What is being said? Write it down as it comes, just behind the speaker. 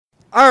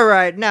All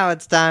right, now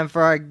it's time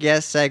for our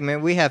guest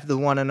segment. We have the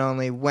one and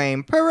only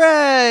Wayne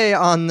Perret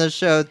on the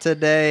show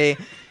today.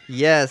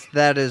 Yes,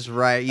 that is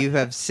right. You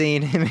have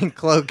seen him in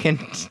Cloak and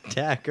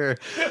Dagger,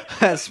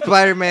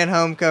 Spider-Man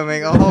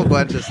Homecoming, a whole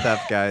bunch of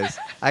stuff, guys.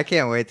 I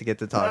can't wait to get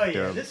to talk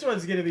to him. This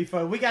one's going to be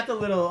fun. We got the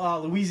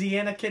little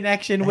Louisiana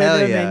connection with Hell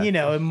him, yeah. and,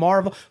 and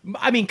Marvel.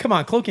 I mean, come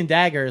on, Cloak and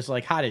Dagger is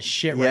like hot as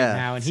shit right Yeah,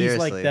 now, and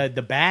seriously. he's like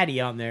the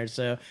baddie on there,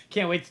 so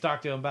can't wait to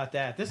talk to him about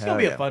that. This is going Hell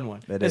to be yeah. a fun one.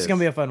 It This is is. going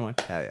to be a fun one.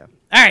 Hell yeah.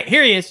 All right,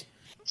 here he is.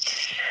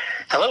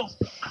 Hello.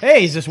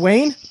 Hey, is this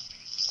Wayne?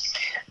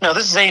 No,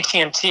 this is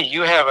AT&T.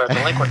 You have a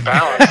delinquent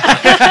balance.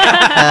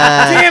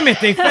 Damn it,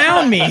 they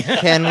found me.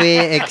 Can we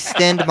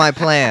extend my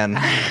plan? Oh,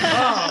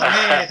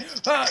 man.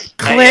 How you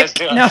Click. guys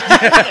doing? No.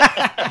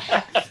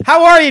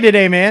 How are you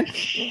today, man?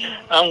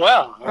 I'm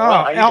well. Oh,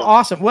 How you doing?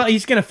 awesome. Well,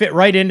 he's going to fit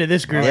right into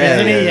this group, Yeah,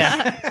 isn't he he? is.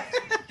 Yeah.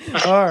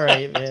 All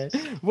right, man.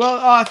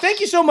 Well, thank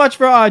you so much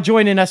for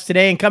joining us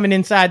today and coming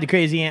inside the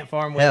Crazy Ant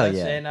Farm with Hell us.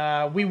 yeah.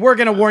 And we were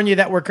going to warn you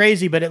that we're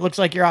crazy, but it looks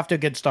like you're off to a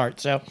good start.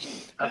 So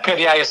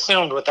Okay, yeah, I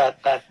assumed with that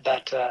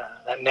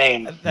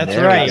name. that's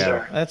There we right.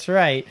 go. That's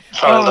right.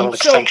 Probably a little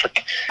So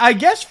eccentric. I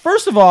guess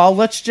first of all,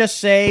 let's just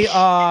say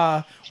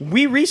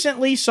we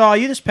recently saw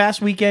you this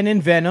past weekend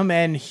in Venom,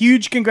 and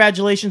huge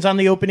congratulations on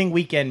the opening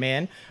weekend,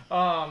 man.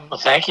 Well,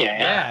 thank you.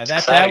 Yeah, it's that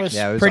exciting. was,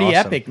 Yeah, it was pretty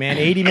awesome. epic, man.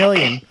 80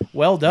 million.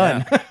 Well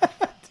done.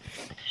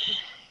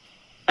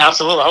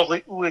 Absolutely.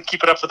 Hopefully we'll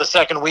keep it up for the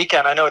second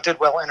weekend. I know it did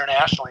well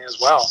internationally as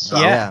well. So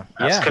Yeah,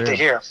 that's yeah. good to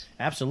hear.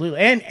 Absolutely.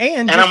 And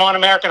And just- I'm on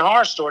American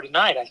Horror Story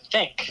tonight, I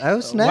think. Oh,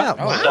 snap.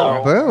 Wow.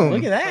 Wow. Boom.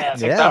 Look at Yeah, I that.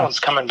 think Yeah. that one's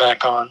coming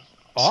back on.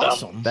 So,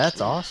 Awesome. That's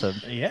awesome.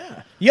 Yeah.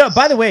 Yeah,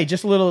 by the way,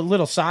 just a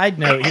little side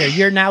note here.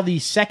 You're now the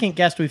second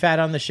guest we've had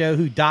on the show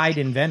who died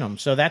in Venom.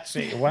 So that's,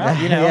 wow,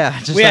 Yeah,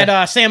 just we had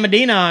like- Sam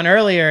Medina on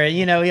earlier, and,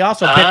 he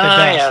also bit the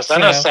dust. yes, I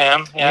know so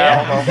Sam.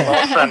 Yeah,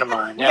 old friend of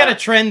mine. We Yeah. got a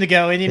trend to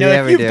go, and,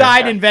 Yeah, if we you've do.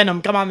 died in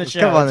Venom, come on the show.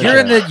 Come on the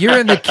You're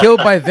in the Killed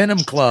by Venom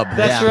club.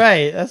 That's Yeah.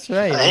 right. That's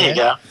right. There you man.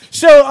 go.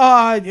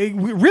 So,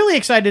 we're really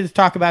excited to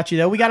talk about you,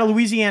 though. We got a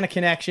Louisiana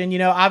connection.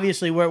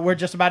 Obviously, we're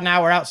just about an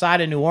hour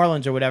outside of New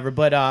Orleans or whatever,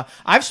 but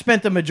I've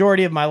spent the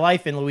majority of my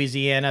life in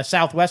Louisiana,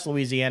 Southwest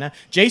Louisiana.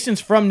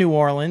 Jason's from New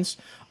Orleans.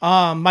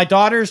 My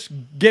daughter's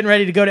getting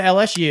ready to go to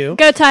LSU.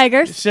 Go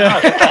Tigers. So,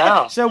 What the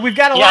hell? so we've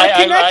got a lot of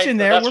connection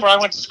there. That's We're- where I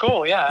went to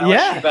school. Yeah,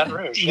 LSU, Baton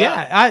Rouge.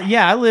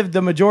 I lived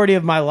the majority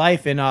of my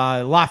life in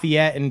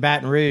Lafayette and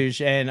Baton Rouge,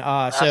 and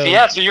so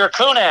So you're a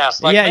coon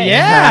ass. Like yeah, me.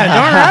 yeah,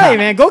 darn right,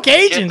 man. Go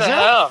Get Cajuns! the huh?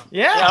 hell.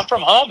 Yeah. I'm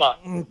from Homa.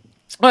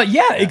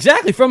 Yeah,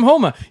 exactly. From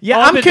Homa. Yeah,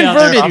 I've I'm been down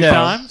there a converted few though.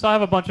 times. I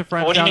have a bunch of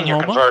friends What do you down mean in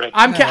you're Homa. converted?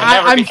 I'm You'll never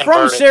be I'm from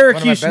converted.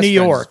 Syracuse, best New friends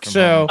York. from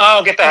So. Homa.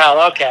 Oh, get the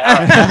hell. Okay. All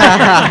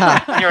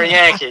right. You're a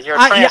Yankee. You're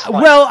a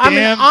transplant. Well, I'm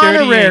Damn an dirty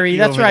honorary. Yankee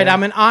That's over right. there.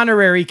 I'm an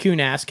honorary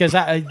Kunas because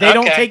they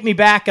don't Okay. take me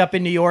back up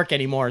in New York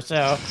anymore.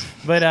 So,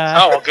 but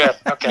Oh, well, good.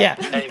 Okay. Yeah.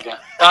 There you go.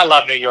 I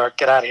love New York.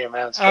 Get out of here,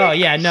 man. It's oh great.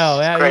 yeah, no,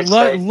 I Great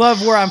state.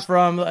 love where I'm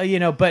from.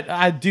 But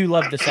I do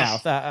love the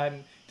South.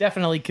 I'm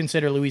definitely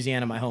consider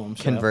Louisiana my home.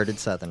 So. Converted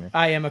Southerner.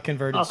 I am a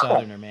converted Oh, cool.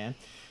 Southerner, man.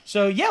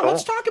 So yeah,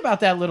 let's talk about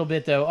that a little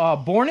bit though.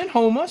 Born in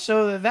Homa,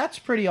 so that's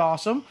pretty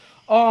awesome.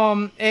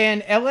 And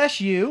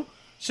LSU.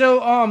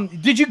 So,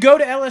 did you go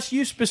to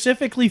LSU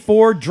specifically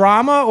for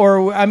drama, or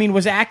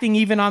was acting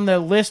even on the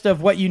list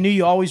of what you knew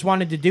you always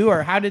wanted to do,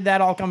 or how did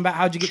that all come about?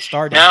 How'd you get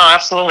started? No,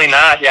 absolutely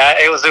not. Yeah,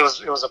 it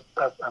was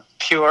a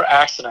pure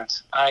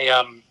accident.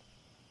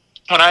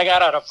 When I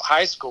got out of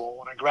high school,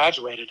 when I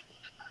graduated,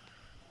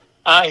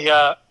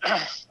 I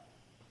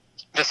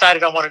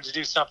decided I wanted to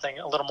do something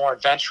a little more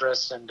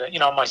adventurous, and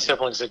my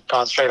siblings had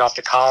gone straight off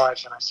to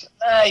college, and I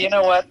said, you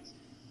know what?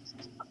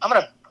 I'm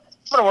gonna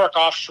work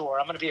offshore.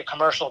 I'm gonna be a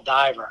commercial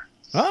diver.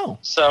 Oh,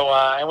 So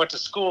I went to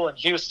school in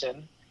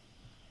Houston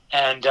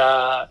and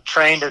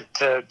trained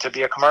to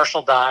be a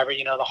commercial diver.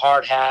 The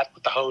hard hat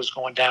with the hose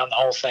going down, the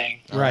whole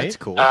thing. Oh, right. That's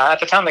cool. At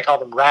the time, they called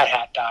them rat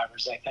hat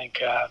divers, I think,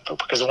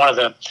 because of one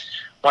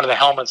of the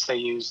helmets they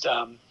used.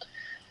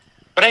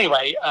 But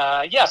anyway,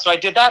 so I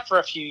did that for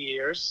a few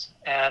years,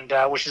 and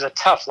which is a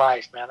tough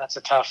life, man. That's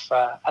a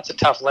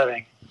tough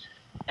living,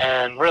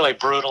 and really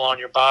brutal on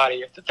your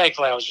body.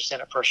 Thankfully, I was just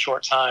in it for a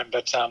short time,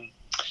 but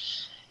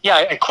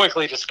I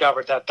quickly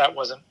discovered that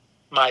wasn't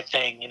my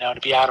thing. To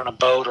be out on a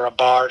boat or a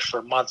barge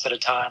for months at a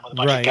time with a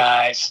bunch Right. of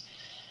guys,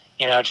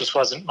 it just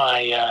wasn't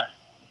my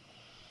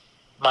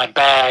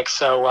bag.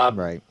 So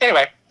Right.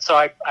 anyway, so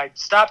I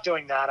stopped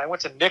doing that. I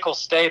went to Nicholls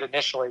State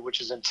initially, which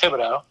is in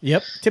Thibodaux,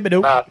 Yep. Thibodeau.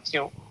 about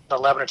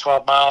 11 or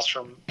 12 miles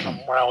from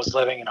where I was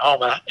living in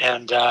Homa.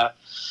 And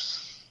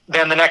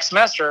then the next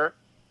semester,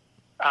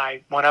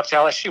 I went up to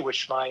LSU,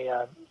 which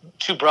my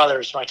two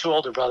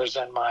older brothers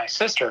and my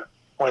sister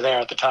were there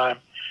at the time.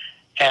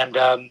 And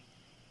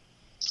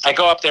I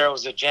go up there, it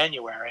was in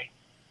January,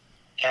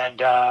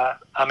 and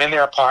I'm in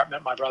their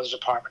apartment, my brother's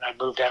apartment. I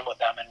moved in with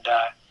them, and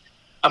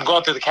I'm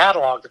going through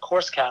the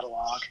course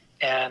catalog,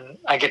 and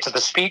I get to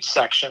the speech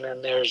section,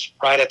 and there's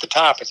right at the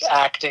top, it's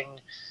acting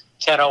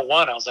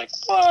 1001. I was like,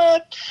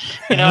 what?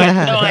 I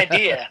had no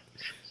idea.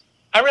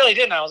 I really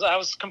didn't. I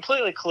was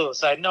completely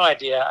clueless. I had no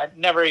idea. I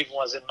never even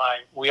was in my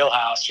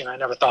wheelhouse. I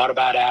never thought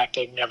about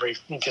acting. Never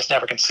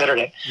considered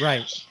it.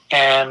 Right.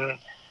 And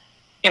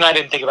I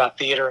didn't think about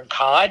theater in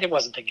college. I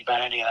wasn't thinking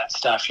about any of that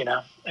stuff.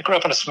 I grew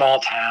up in a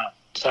small town,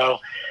 so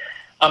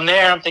I'm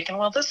there. I'm thinking,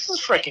 well, this is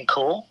freaking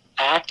cool.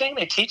 Acting?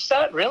 They teach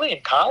that really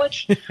in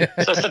college? So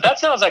I said, that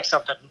sounds like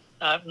something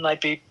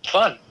might be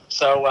fun.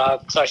 So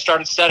I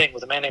started studying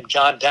with a man named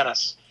John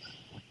Dennis,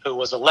 who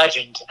was a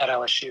legend at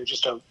LSU,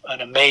 just an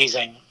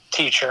amazing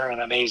teacher, an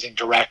amazing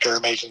director,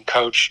 amazing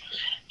coach.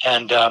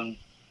 And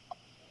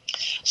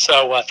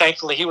so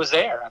thankfully he was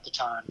there at the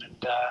time.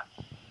 And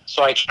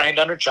so I trained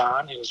under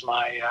John. He was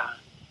my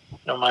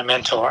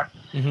mentor,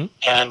 Mm-hmm.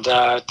 and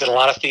did a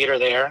lot of theater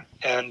there.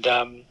 And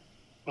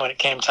when it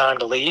came time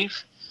to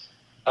leave,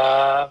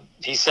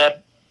 he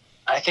said,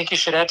 I think you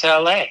should head to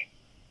LA.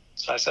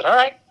 So I said, all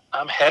right,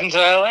 I'm heading to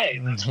LA.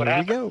 And that's what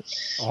happened. Go.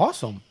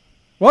 Awesome.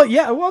 Well,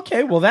 yeah. Well,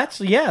 okay. Well, that's.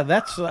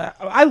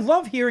 I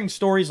love hearing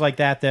stories like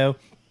that, though,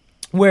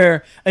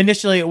 where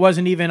initially it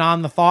wasn't even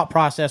on the thought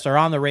process or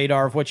on the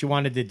radar of what you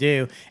wanted to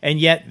do, and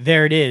yet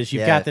there it is.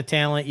 You've got the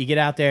talent. You get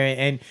out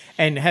there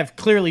and have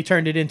clearly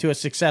turned it into a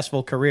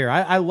successful career.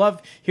 I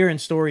love hearing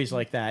stories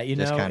like that.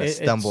 Just kind of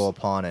stumble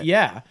upon it.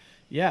 Yeah.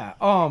 Yeah.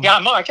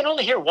 I can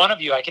only hear one of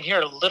you. I can hear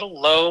a little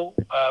low.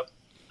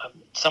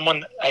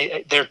 Someone.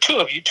 There are two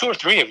or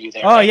three of you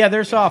there. Oh right? yeah,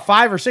 there's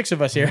 5 or 6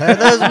 of us here.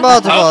 There's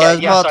multiple. Okay, There's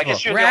yeah, so I multiple.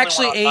 guess you're We're the only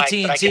actually one on mic,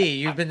 but I AT&T. can-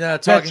 You've been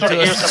talking sort of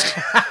to hear us.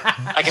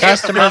 I can Customer hear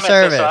some comments,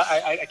 service. so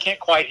I can't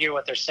quite hear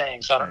what they're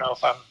saying, so I don't know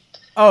if I'm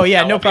Oh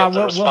yeah, I no won't be able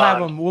problem. to We'll have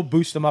respond. them. We'll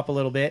boost them up a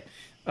little bit.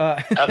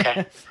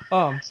 okay.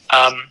 Um.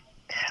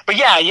 But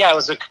yeah, it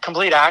was a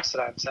complete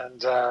accident,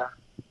 and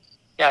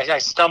I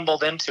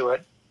stumbled into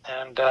it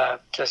and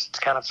just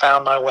kind of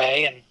found my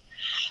way, and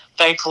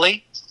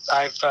thankfully,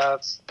 I've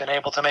been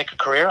able to make a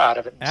career out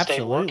of it and stay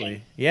Absolutely.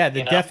 working. Yeah, the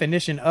you know?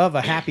 definition of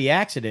a happy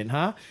accident,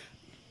 huh?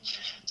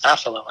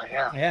 Absolutely,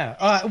 yeah.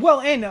 Yeah. Well,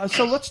 and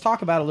so let's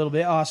talk about it a little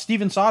bit.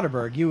 Steven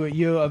Soderbergh,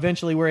 you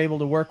eventually were able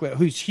to work with,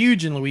 who's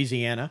huge in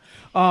Louisiana,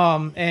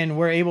 and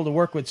we're able to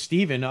work with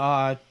Steven.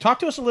 Talk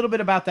to us a little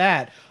bit about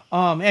that.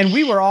 And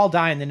we were all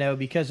dying to know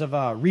because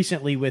of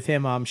recently with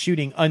him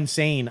shooting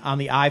Unsane on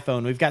the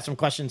iPhone. We've got some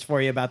questions for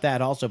you about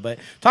that also. But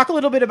talk a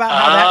little bit about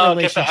how that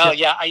relationship. Hell,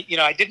 yeah.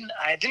 I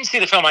didn't see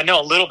the film. I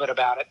know a little bit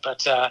about it,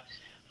 but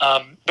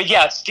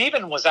yeah,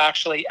 Steven was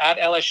actually at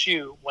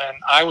LSU when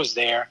I was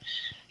there.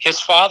 His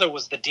father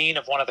was the dean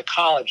of one of the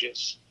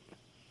colleges,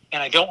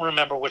 and I don't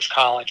remember which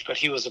college, but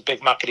he was a big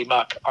muckety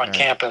muck on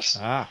campus.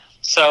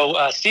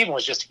 So Steven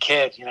was just a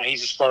kid,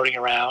 he's just floating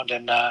around.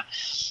 And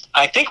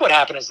I think what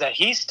happened is that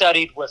he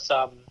studied with,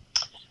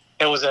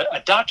 there was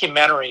a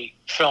documentary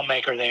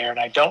filmmaker there, and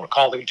I don't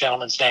recall the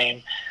gentleman's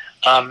name.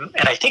 And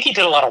I think he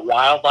did a lot of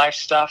wildlife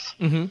stuff.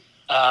 Mm-hmm.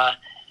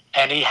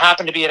 And he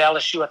happened to be at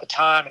LSU at the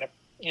time. And,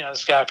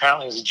 this guy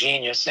apparently was a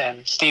genius,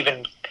 and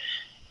Steven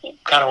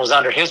kind of was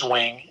under his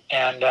wing.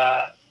 And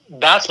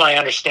that's my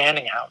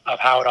understanding of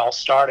how it all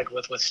started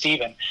with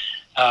Steven.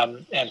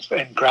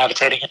 And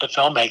gravitating into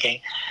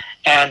filmmaking,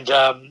 and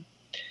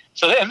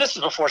this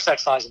is before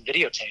Sex, Lies, and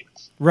Videotape,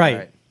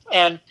 Right.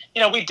 And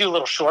we do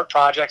little short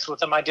projects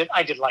with him. I did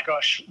like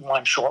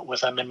one short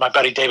with him, and my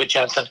buddy David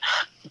Jensen,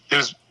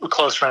 who's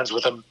close friends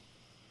with him,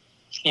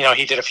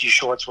 he did a few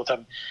shorts with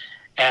him,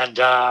 and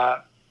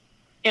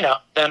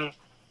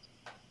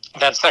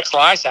then Sex,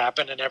 Lies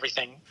happened, and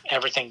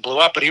everything blew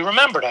up. But he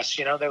remembered us.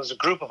 There was a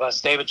group of us: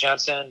 David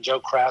Jensen, Joe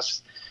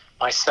Kress,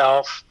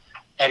 myself,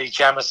 Eddie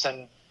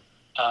Jemison.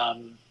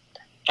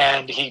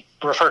 And he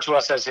referred to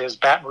us as his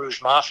Baton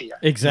Rouge Mafia.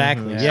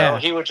 Exactly. Mhm. Yeah. So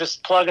he would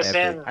just plug us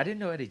in I didn't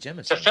know Eddie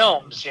Jemison. to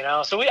films,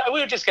 So we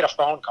would just get a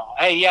phone call.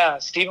 Hey, yeah,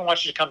 Steven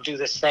wants you to come do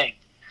this thing.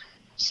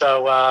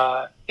 So,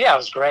 it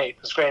was great.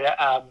 It was great.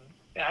 I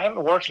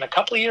haven't worked in a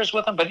couple of years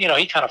with him, but,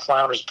 he kind of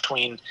flounders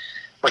between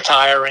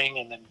retiring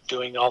and then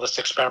doing all this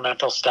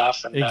experimental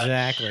stuff. And,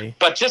 Exactly.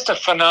 but just a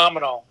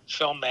phenomenal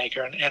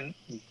filmmaker, and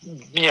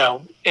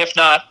if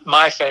not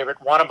my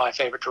favorite, one of my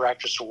favorite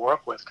directors to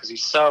work with, because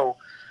he's so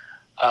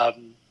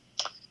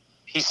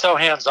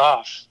hands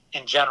off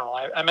in general.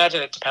 I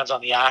imagine it depends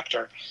on the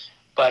actor,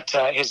 but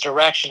his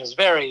direction is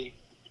very,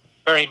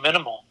 very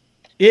minimal.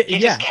 He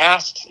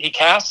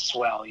casts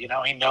well. He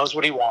knows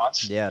what he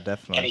wants. Yeah, And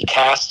definitely. he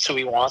casts who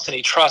he wants, and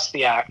he trusts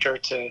the actor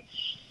to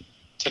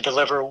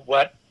deliver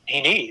what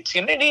he needs.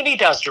 And he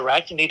does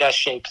direct, and he does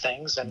shape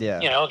things, and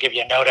he'll give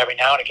you a note every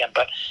now and again.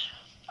 But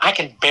I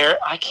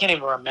can't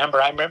even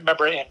remember. I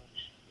remember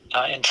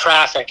in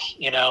Traffic,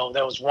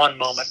 there was one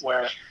moment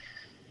where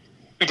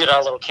we did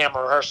our little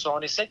camera rehearsal,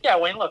 and he said, "Yeah,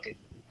 Wayne, look,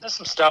 there's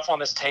some stuff on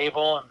this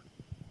table, and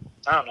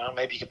I don't know,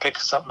 maybe you could pick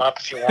something up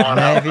if you want."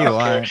 If you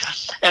want.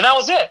 And that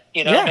was it.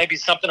 Yeah. Maybe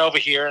something over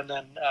here, and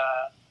then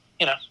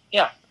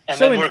and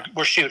So then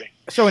we're shooting.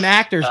 So an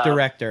actor's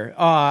director.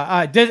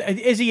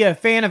 Is he a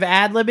fan of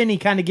ad-libbing? He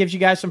kind of gives you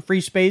guys some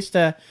free space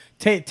to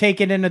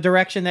take it in a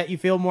direction that you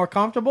feel more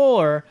comfortable,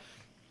 or?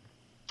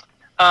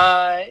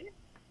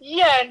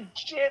 Yeah,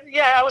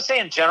 I would say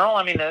in general.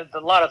 I mean, a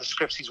lot of the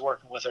scripts he's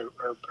working with are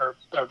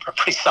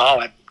pretty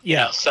solid.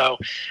 Yeah. So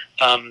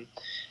I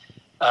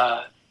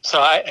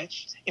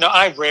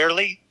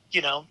rarely,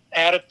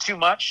 added too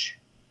much.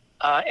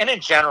 And in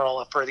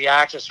general, for the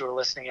actors who are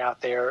listening out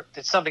there,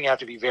 it's something you have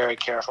to be very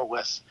careful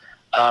with.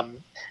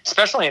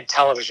 Especially in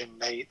television,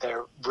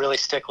 they're really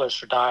sticklers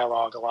for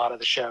dialogue. A lot of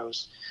the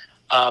shows.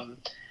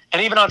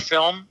 And even on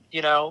film,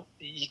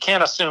 you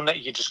can't assume that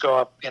you can just go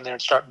up in there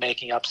and start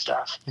making up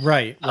stuff.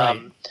 Right.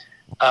 I'll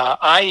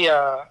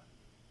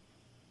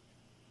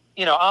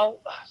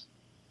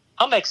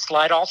make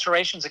slight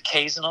alterations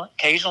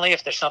occasionally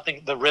if there's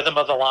something, the rhythm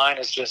of the line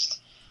is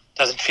just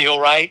doesn't feel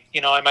right.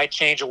 I might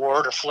change a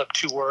word or flip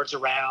two words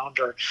around,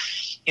 or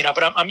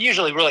but I'm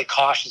usually really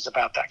cautious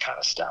about that kind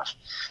of stuff.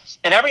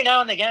 And every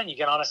now and again, you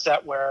get on a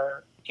set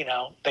where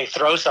they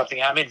throw something.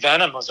 I mean,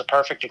 Venom was a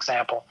perfect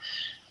example.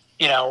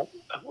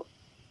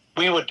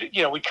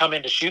 We'd come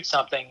in to shoot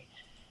something,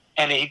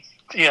 and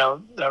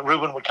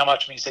Ruben would come up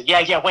to me and say,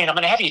 yeah, Wayne, I'm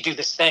going to have you do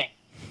this thing.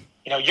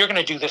 You're going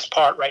to do this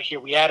part right here.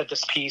 We added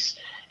this piece.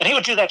 And he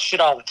would do that shit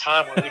all the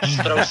time where he would just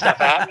throw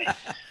stuff at me.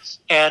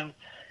 And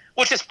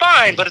which is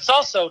fine, but it's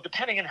also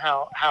depending on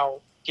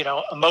how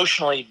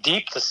emotionally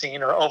deep the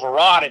scene or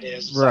overwrought it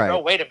is. It's right. Like,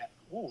 oh, wait a minute.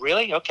 Ooh,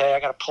 really? Okay, I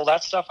got to pull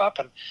that stuff up.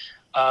 And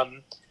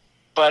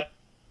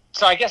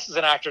so I guess as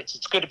an actor,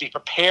 it's good to be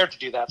prepared to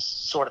do that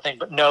sort of thing,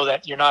 but know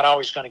that you're not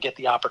always going to get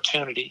the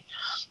opportunity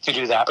to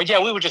do that. But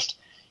yeah, we would just,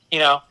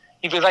 he'd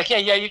be like, yeah,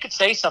 you could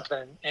say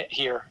something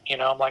here.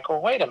 I'm like,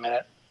 well, wait a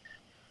minute.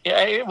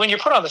 Yeah, when you're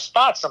put on the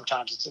spot,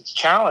 sometimes it's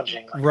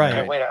challenging. Like, right.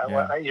 Okay,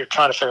 wait, you're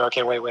trying to figure,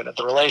 okay, wait,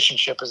 the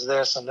relationship is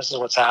this, and this is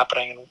what's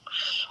happening.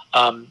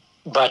 Yeah,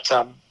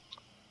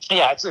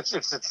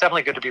 it's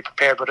definitely good to be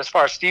prepared. But as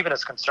far as Steven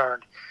is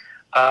concerned,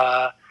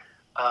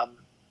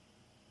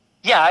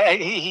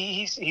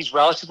 he's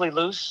relatively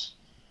loose,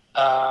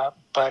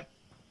 but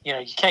you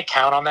can't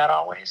count on that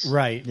always.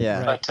 Right.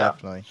 Yeah, but,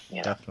 definitely.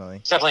 He's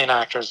definitely an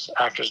actor's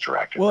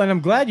director. Well, and I'm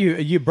glad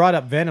you brought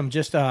up Venom.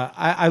 Just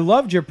I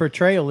loved your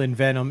portrayal in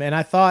Venom, and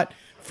I thought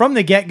from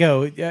the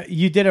get-go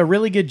you did a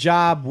really good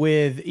job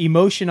with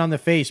emotion on the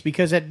face,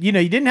 because you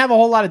didn't have a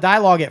whole lot of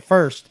dialogue at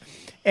first,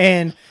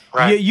 and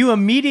right. you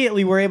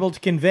immediately were able to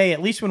convey,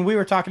 at least when we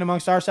were talking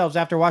amongst ourselves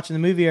after watching the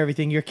movie,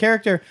 everything, your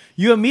character,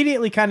 you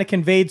immediately kind of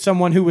conveyed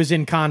someone who was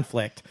in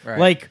conflict. Right.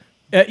 Like,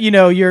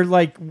 you're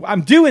like,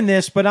 I'm doing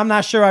this, but I'm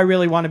not sure I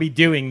really want to be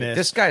doing this.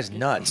 This guy's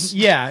nuts.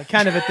 Yeah,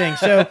 kind of a thing.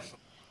 So,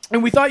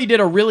 and we thought you did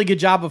a really good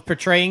job of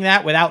portraying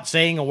that without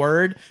saying a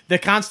word. The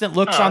constant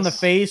looks on the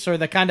face, or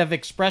the kind of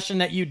expression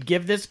that you'd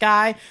give this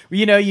guy.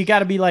 You got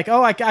to be like,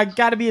 oh, I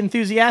got to be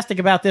enthusiastic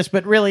about this,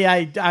 but really,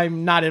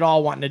 I'm not at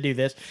all wanting to do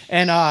this.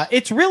 And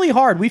it's really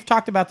hard. We've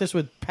talked about this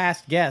with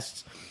past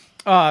guests.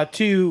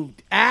 To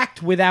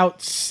act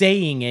without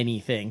saying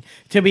anything,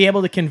 to be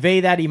able to convey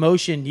that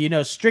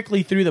emotion,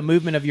 strictly through the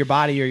movement of your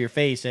body or your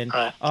face. And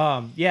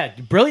yeah,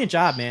 brilliant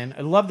job, man.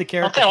 I love the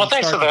character. Well,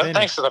 thanks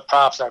for the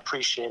props. I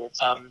appreciate it.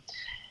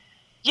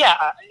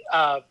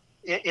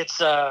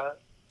 It's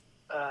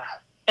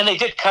and they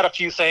did cut a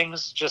few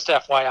things, just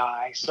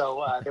FYI.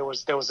 So there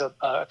was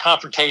a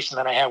confrontation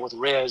that I had with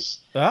Riz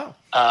that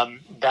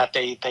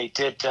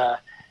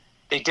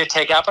they did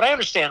take out, but I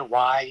understand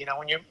why.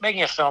 When you're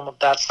making a film of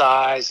that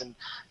size, and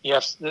you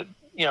have,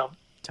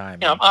 time,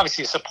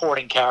 obviously a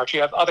supporting character,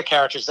 you have other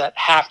characters that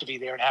have to be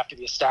there and have to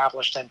be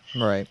established, and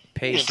right.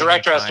 The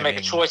director has to make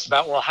a choice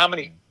about, well, how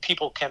many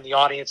people can the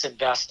audience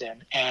invest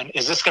in, and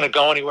is this going to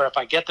go anywhere? If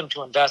I get them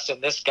to invest in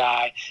this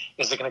guy,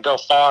 is it going to go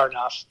far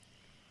enough?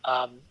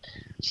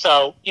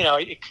 So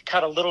it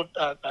cut a little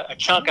a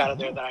chunk out of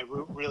there that I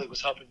really was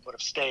hoping would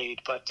have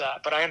stayed, but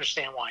I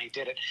understand why he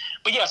did it.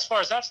 But yeah, as far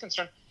as that's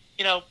concerned,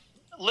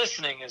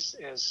 listening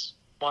is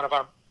one of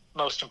our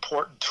most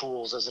important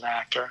tools as an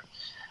actor.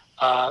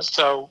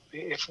 So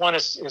if one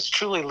is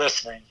truly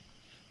listening,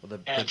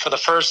 and for the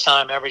first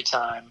time, every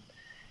time,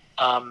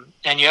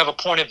 and you have a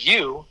point of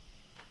view,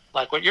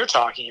 like what you're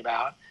talking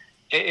about,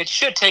 it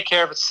should take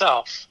care of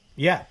itself.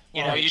 Yeah.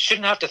 You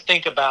shouldn't have to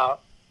think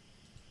about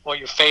what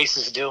your face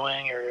is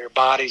doing or your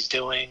body's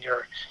doing,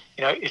 or,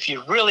 if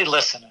you really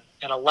listen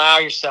and allow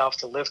yourself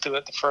to live through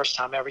it the first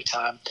time, every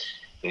time,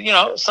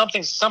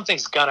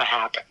 something's gonna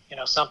happen.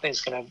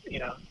 Something's gonna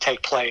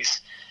take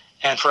place.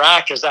 And for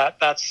actors,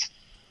 that's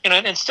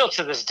and still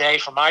to this day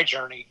for my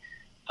journey,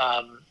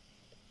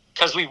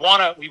 because we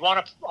want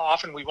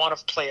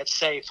to play it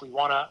safe.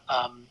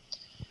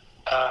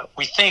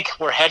 We think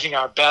we're hedging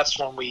our bets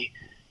when we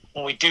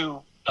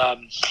do.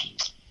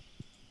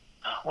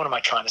 What am I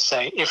trying to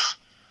say? If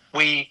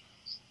we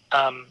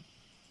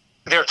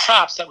there are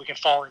traps that we can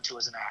fall into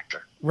as an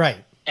actor,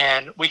 right?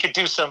 And we could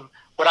do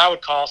what I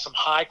would call some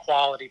high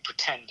quality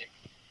pretending,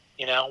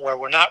 where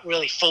we're not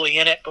really fully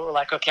in it, but we're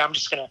like, okay, I'm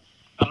going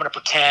to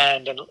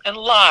pretend and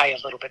lie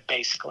a little bit,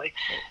 basically.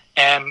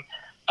 And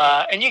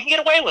you can get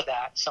away with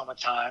that some of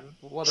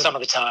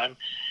the time.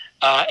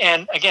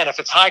 And again, if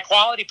it's high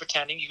quality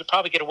pretending, you could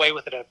probably get away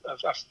with it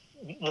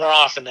more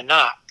often than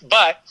not.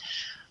 But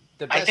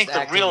I think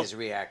the real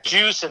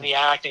juice in the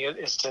acting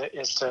is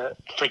to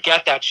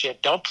forget that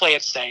shit. Don't play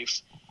it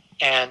safe,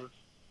 and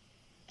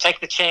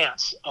take the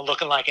chance of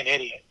looking like an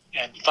idiot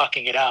and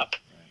fucking it up.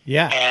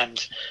 Yeah.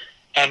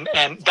 And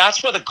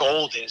that's where the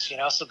gold is, you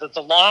know. So that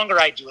the longer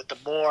I do it, the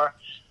more,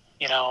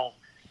 you know,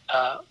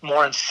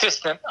 more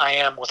insistent I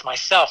am with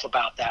myself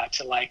about that.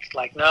 To like,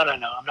 no,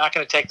 I'm not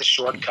going to take the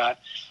shortcut.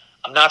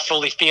 I'm not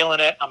fully feeling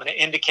it. I'm going to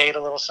indicate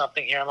a little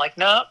something here. I'm like,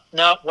 no,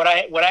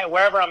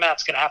 wherever I'm at,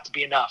 it's going to have to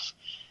be enough.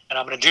 And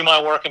I'm going to do my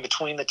work in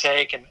between the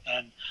take, and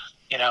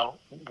you know,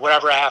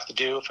 whatever I have to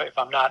do. If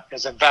I'm not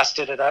as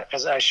invested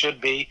as I should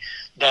be,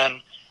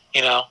 then,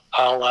 you know,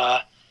 I'll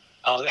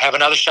have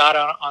another shot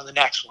on the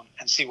next one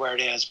and see where it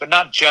is, but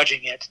not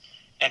judging it,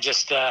 and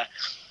just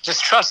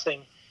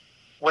trusting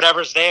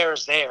whatever's there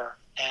is there,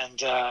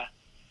 and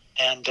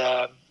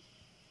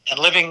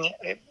living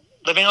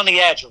on the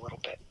edge a little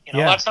bit. You know,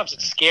 Yeah. A lot of times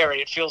it's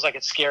scary. It feels like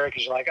it's scary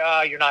because you're like,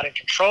 you're not in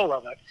control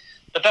of it.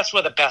 But that's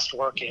where the best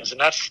work is, and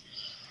that's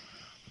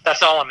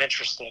all I'm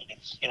interested in.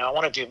 You know, I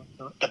want to do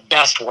the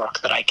best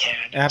work that I can.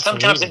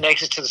 Absolutely. Sometimes it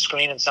makes it to the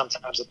screen, and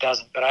sometimes it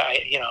doesn't. But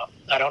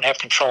I don't have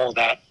control of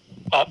that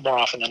more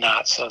often than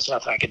not, so it's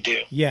nothing I could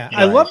do. Yeah, You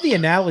I know? love the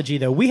analogy,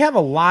 though. We have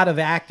a lot of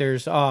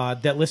actors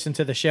that listen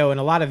to the show, and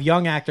a lot of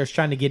young actors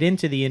trying to get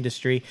into the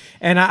industry.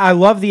 And I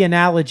love the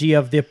analogy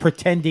of the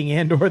pretending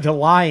and or the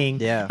lying.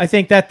 Yeah. I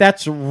think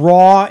that's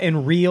raw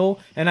and real,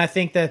 and I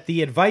think that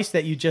the advice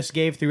that you just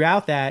gave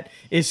throughout that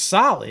is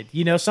solid.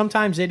 You know,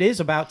 sometimes it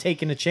is about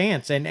taking a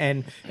chance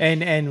and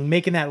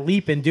making that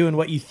leap and doing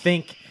what you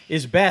think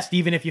is best,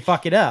 even if you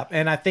fuck it up.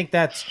 And I think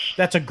that's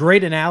a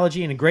great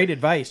analogy and a great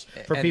advice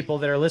for people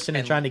that are listening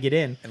and trying to get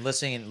in. And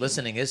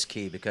listening is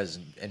key, because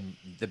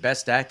the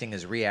best acting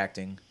is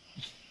reacting.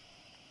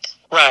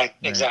 Right.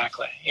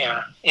 Exactly.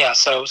 Yeah.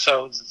 So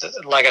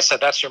like I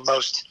said, that's your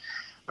most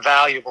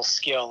valuable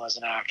skill as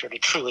an actor, to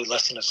truly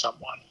listen to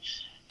someone.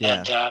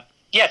 Yeah.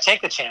 And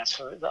take the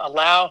chance.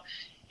 Allow,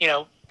 you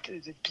know,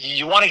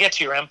 you want to get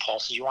to your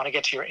impulses. You want to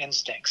get to your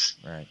instincts.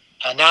 Right.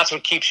 And that's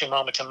what keeps you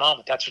moment to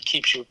moment. That's what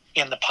keeps you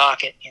in the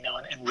pocket, you know,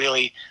 and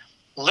really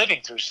living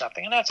through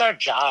something. And that's our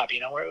job. You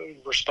know,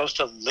 we're supposed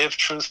to live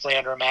truthfully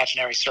under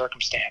imaginary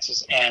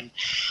circumstances. And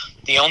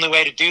the only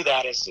way to do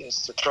that is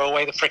to throw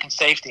away the freaking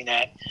safety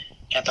net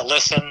and to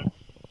listen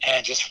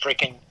and just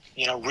freaking,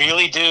 you know,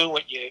 really do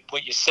what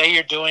you say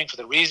you're doing for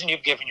the reason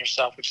you've given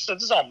yourself, which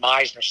this is all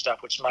Meisner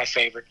stuff, which is my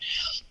favorite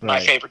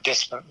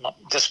discipline,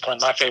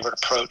 my favorite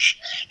approach.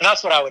 And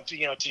that's what I would,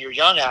 you know, to your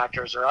young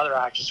actors or other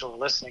actors who are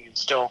listening and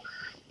still,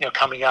 you know,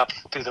 coming up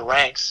through the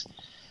ranks.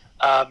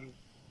 I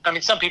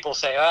mean, some people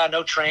say,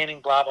 no training,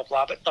 blah, blah,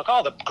 blah. But look,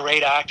 all the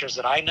great actors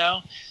that I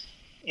know,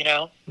 you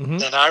know,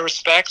 and I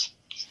respect,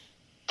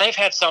 they've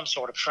had some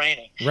sort of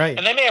training. Right.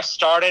 And they may have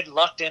started,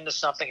 lucked into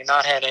something and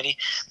not had any.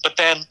 But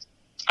then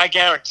I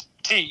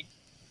guarantee,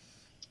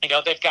 you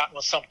know, they've gotten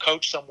with some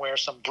coach somewhere,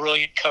 some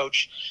brilliant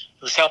coach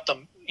who's helped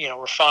them, you know,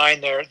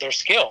 refine their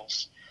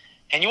skills.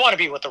 And you want to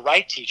be with the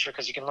right teacher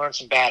because you can learn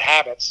some bad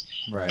habits.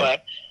 Right.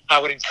 But I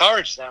would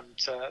encourage them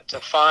to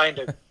find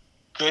a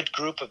good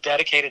group of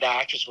dedicated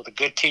actors with a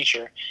good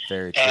teacher.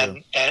 Very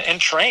true.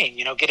 And train,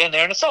 you know, get in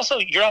there. And it's also,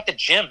 you're at the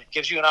gym. It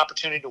gives you an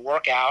opportunity to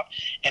work out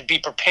and be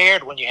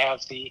prepared when you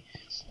have the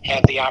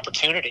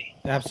opportunity.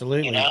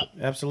 Absolutely. You know?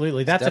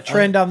 Absolutely. That's a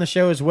trend on the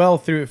show as well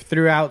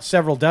throughout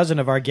several dozen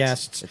of our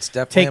guests. It's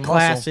definitely take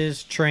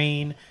classes,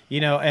 train, you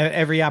know,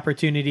 every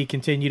opportunity,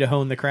 continue to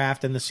hone the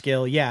craft and the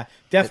skill. Yeah,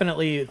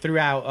 definitely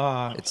throughout,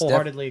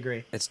 wholeheartedly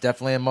agree. It's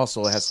definitely a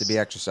muscle. It has to be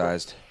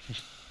exercised.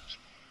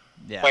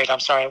 Yeah. Wait, I'm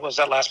sorry. What was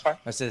that last part?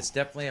 I said it's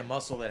definitely a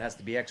muscle that has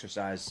to be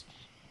exercised.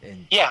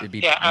 And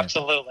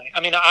absolutely.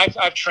 I mean,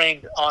 I've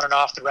trained on and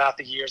off throughout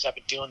the years I've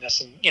been doing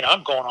this, and, you know,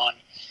 I'm going on,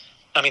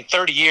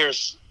 30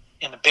 years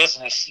in the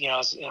business, you know,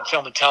 in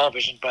film and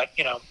television, but,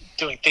 you know,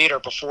 doing theater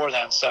before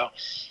then. So,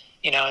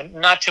 you know, in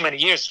not too many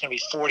years, it's going to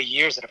be 40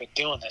 years that I've been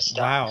doing this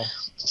stuff. Wow.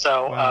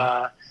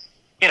 So,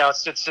 you know,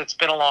 it's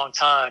been a long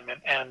time,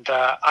 and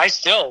I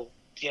still,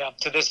 you know,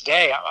 to this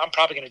day, I'm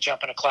probably going to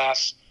jump in a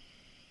class,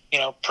 you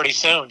know, pretty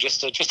soon,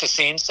 just a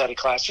scene study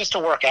class, just to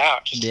work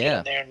out, just to get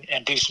in there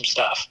and do some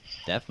stuff.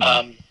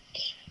 Definitely.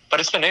 But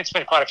it's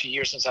been quite a few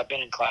years since I've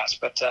been in class.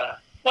 But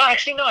well,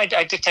 actually, no, I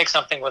did take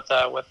something with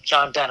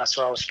John Dennis,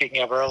 who I was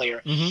speaking of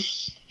earlier. Mm-hmm.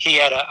 He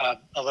had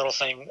a little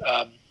thing,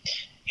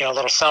 you know, a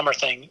little summer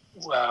thing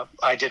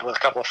I did with a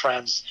couple of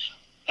friends,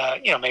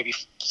 you know, maybe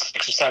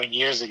 6 or 7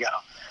 years ago,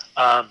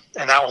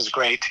 and that was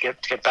great to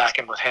get back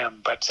in with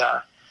him.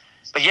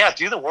 But yeah,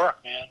 do the work,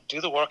 man.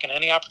 Do the work, and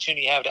any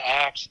opportunity you have to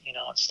act, you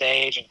know, on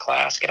stage and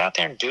class, get out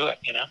there and do it,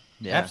 you know?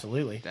 Yeah,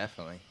 absolutely.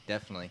 Definitely.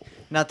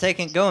 Now,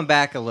 going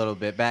back a little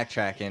bit,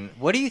 backtracking,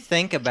 what do you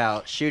think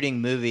about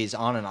shooting movies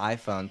on an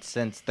iPhone,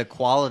 since the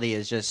quality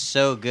is just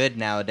so good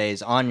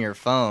nowadays on your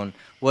phone?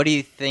 What do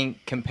you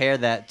think, compare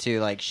that to,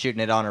 like,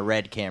 shooting it on a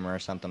Red camera or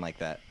something like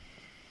that?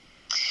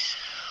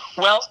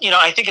 Well, you know,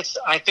 I think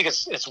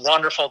it's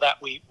wonderful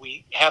that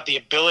we have the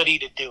ability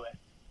to do it.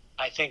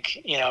 I think,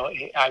 you know,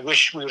 I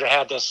wish we would have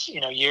had this, you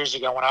know, years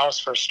ago when I was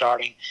first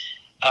starting,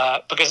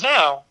 because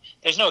now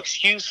there's no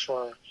excuse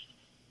for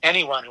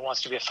anyone who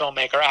wants to be a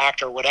filmmaker,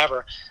 actor,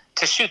 whatever,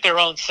 to shoot their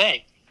own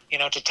thing.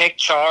 To take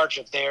charge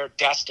of their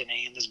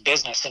destiny in this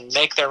business and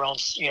make their own,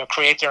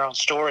 create their own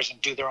stories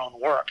and do their own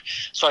work.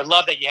 So I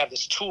love that you have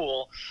this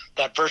tool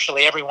that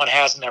virtually everyone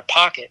has in their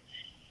pocket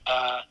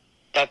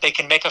that they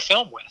can make a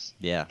film with.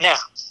 Yeah. Now,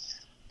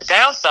 the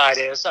downside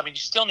is, you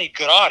still need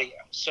good audio.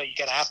 So you're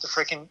going to have to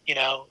freaking,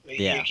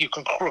 you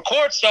can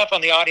record stuff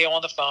on the audio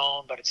on the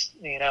phone, but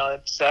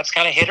that's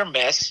kind of hit or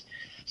miss.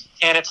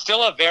 And it's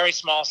still a very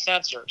small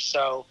sensor.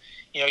 So,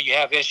 you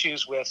have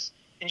issues with,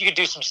 and you can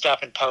do some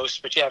stuff in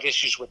post, but you have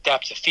issues with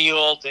depth of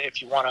field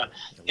if you want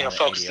to,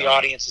 focus the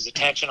audience's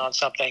attention on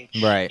something,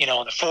 right, in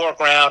the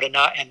foreground and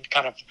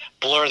kind of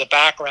blur the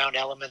background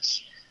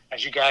elements.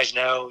 As you guys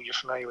know, you're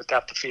familiar with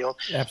depth of field.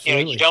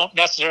 Absolutely. You don't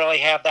necessarily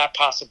have that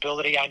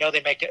possibility. I know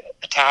they make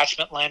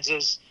attachment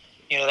lenses,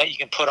 that you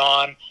can put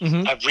on.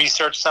 Mm-hmm. I've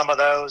researched some of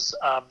those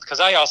because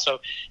I also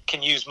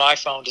can use my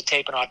phone to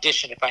tape an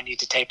audition if I need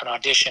to tape an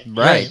audition.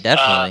 Right,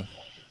 definitely.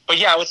 But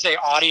yeah, I would say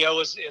audio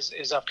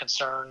is of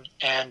concern,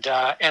 and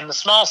the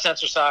small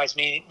sensor size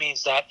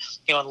means that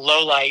in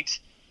low light,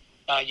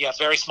 you have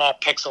very small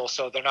pixels,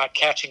 so they're not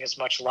catching as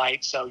much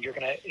light. So you're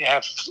going to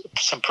have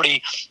some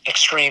pretty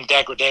extreme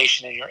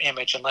degradation in your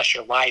image unless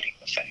you're lighting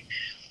the thing.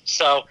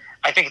 So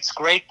I think it's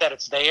great that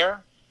it's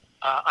there.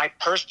 I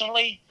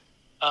personally,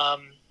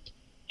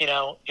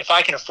 if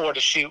I can afford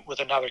to shoot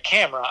with another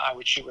camera, I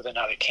would shoot with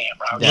another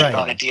camera. I would shoot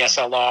on a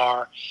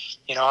DSLR.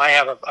 I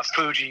have a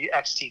Fuji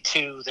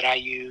X-T2 that I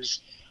use,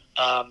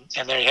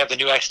 and they have the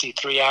new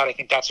X-T3 out. I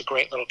think that's a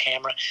great little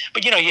camera.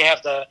 But, you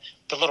have the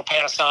little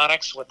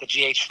Panasonics with the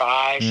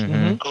GH5.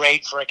 Mm-hmm.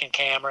 Great freaking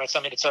camera. I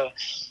think it's a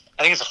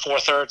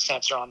 4/3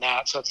 sensor on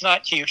that. So it's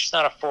not huge. It's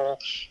not a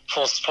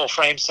full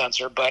frame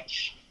sensor, but,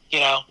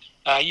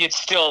 it's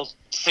still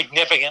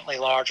significantly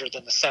larger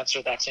than the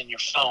sensor that's in your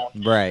phone.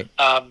 Right.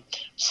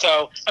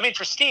 So,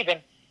 for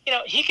Steven,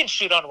 he can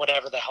shoot on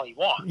whatever the hell he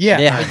wants.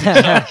 Yeah.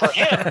 So for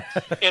him,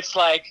 it's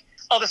like,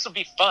 oh, this will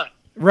be fun.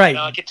 Right.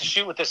 I get to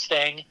shoot with this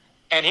thing,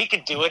 and he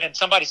can do it, and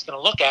somebody's going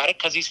to look at it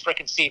because he's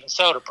freaking Steven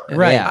Soderbergh.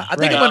 Right. Yeah. I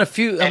think I'm going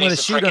to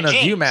shoot on a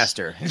genius.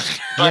 ViewMaster.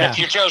 But if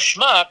you're Joe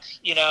Schmuck,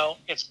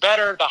 it's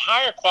better. The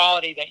higher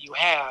quality that you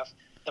have,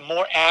 the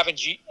more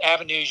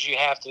avenues you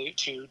have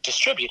to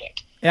distribute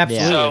it.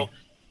 Absolutely. So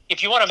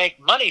if you want to make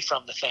money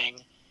from the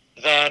thing,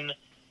 then,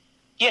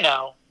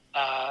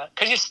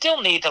 because you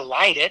still need to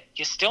light it.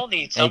 You still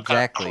need some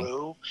kind of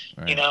crew.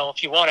 Right.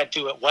 If you want to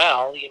do it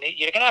well, you're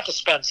going to have to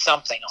spend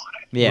something on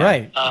it. Yeah.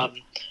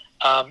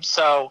 Right.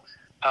 So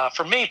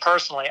for me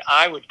personally,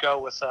 I would go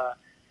with,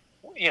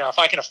 if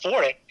I can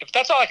afford it, if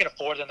that's all I can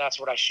afford, then that's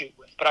what I shoot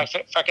with. But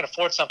if I can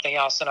afford something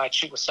else, then I'd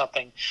shoot with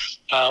something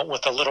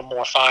with a little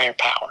more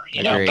firepower,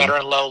 Agreed. better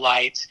in low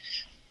light.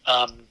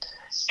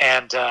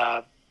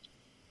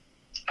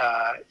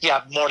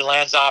 More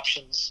lens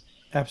options.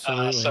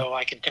 Absolutely. So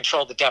I can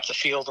control the depth of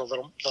field a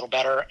little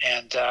better.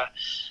 And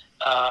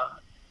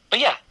but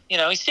yeah,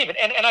 he's Steven.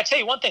 And I tell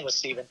you one thing with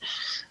Steven,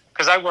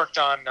 because I worked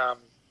on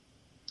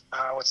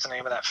what's the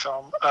name of that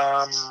film?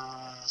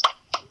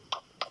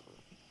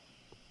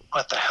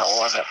 What the hell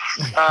was it?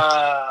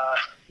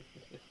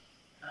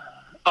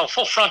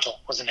 Full Frontal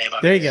was the name of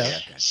it. There you go.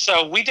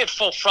 So we did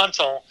Full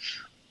Frontal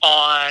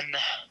on,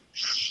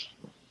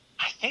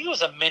 I think it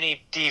was a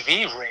mini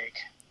DV rig.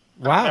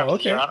 Wow.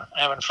 Okay. I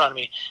have it in front of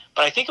me,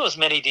 but I think it was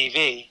mini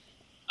DV.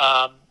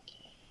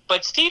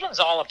 But Steven's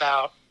all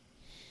about,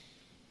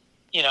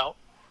 the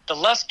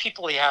less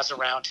people he has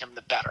around him,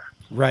 the better.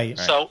 Right.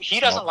 So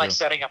he doesn't like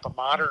setting up a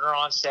monitor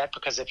on set,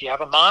 because if you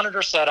have a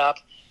monitor set up,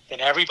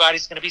 then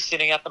everybody's going to be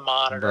sitting at the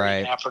monitor. Right.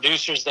 You have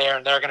producers there,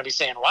 and they're going to be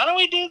saying, "Why don't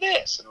we do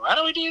this? And why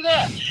don't we do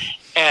that?"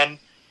 And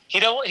he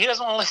doesn't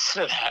want to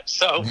listen to that.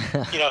 So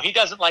he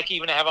doesn't like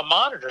even to have a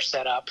monitor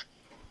set up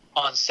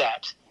on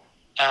set.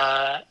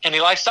 And he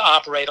likes to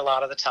operate a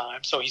lot of the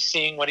time, so he's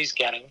seeing what he's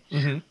getting.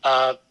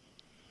 Mm-hmm.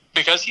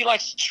 Because he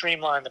likes to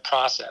streamline the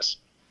process.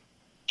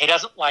 He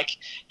doesn't like,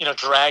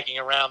 dragging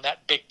around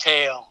that big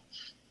tail,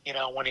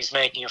 when he's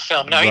making a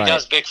film. Now, he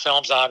does big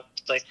films,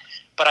 obviously,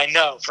 but I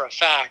know for a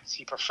fact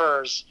he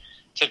prefers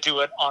to do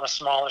it on a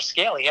smaller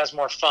scale. He has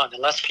more fun,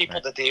 and less people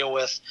to deal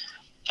with,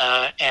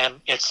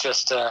 and it's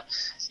just a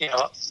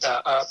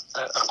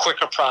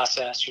quicker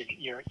process.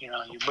 You're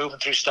moving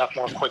through stuff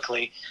more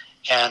quickly,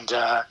 and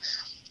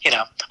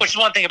which is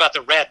one thing about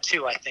the Red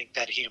too. I think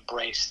that he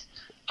embraced,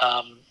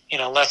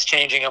 less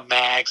changing of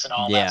mags and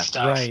all that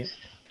stuff. Right.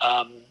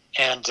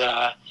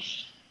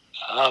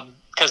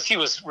 Because he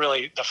was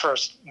really the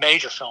first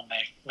major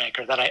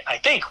filmmaker that I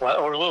think,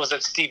 or was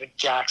it Steven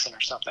Jackson or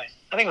something?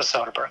 I think it was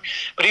Soderbergh.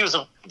 But he was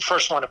the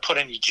first one to put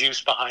any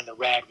juice behind the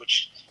Red,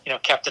 which,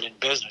 kept it in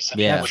business.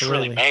 Which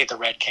really made the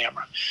Red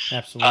camera.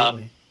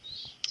 Absolutely.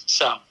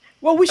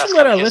 Well, we should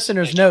let our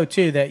listeners know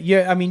too that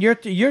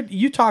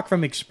you talk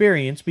from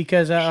experience,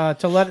 because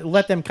to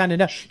let them kind of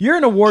know, you're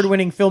an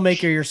award-winning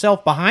filmmaker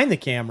yourself behind the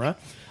camera.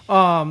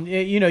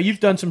 You've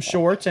done some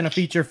shorts and a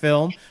feature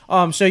film.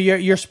 So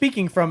you're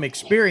speaking from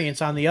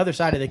experience on the other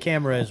side of the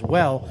camera as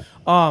well.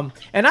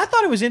 And I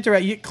thought it was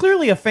interesting. You're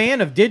clearly a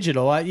fan of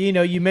digital.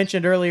 You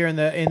mentioned earlier in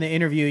the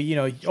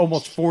interview,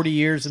 almost 40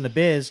 years in the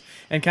biz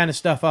and kind of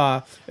stuff.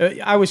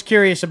 I was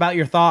curious about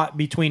your thought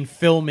between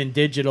film and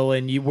digital,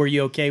 and were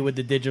you okay with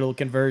the digital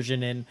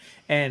conversion,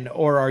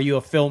 or are you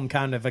a film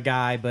kind of a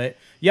guy? But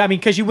yeah, I mean,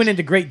 because you went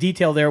into great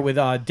detail there with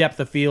depth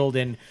of field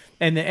and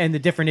the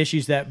different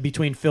issues that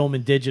between film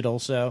and digital.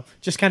 So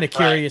just kind of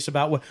curious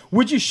about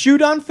would you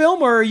shoot on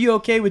film, or are you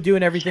okay with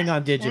doing everything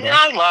on digital? Yeah,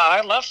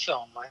 I love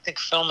film. I think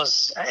film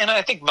is, and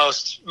I think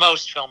most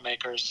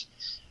filmmakers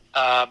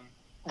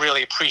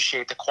really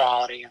appreciate the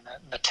quality and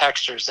the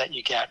textures that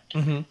you get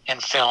in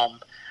film.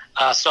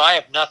 So I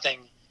have nothing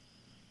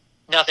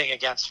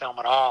against film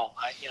at all.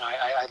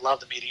 I love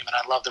the medium, and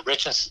I love the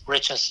richness,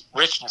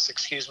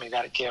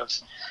 that it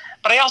gives.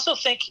 But I also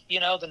think,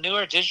 the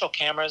newer digital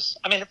cameras,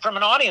 I mean, from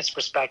an audience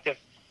perspective,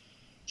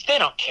 they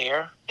don't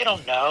care. They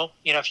don't know.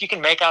 If you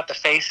can make out the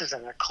faces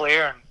and they're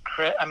clear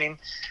I mean,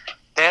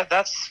 they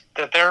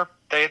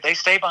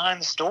stay behind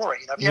the story.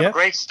 If you have a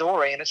great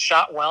story and it's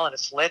shot well and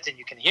it's lit and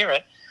you can hear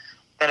it,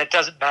 then it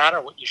doesn't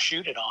matter what you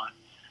shoot it on.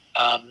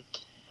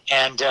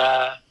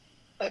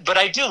 But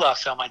I do love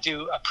film. I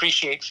do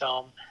appreciate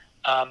film.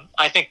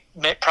 I think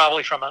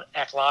probably from an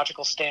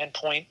ecological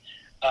standpoint,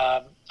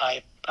 I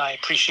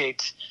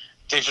appreciate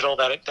digital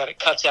that it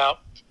cuts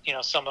out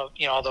some of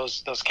all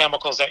those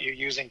chemicals that you're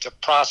using to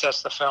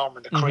process the film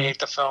and to create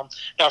the film.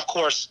 Now, of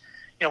course,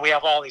 we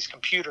have all these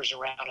computers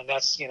around, and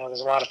that's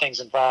there's a lot of things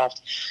involved,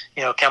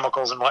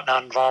 chemicals and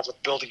whatnot involved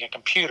with building a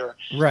computer.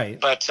 Right.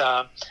 But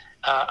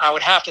I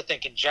would have to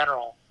think in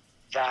general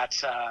that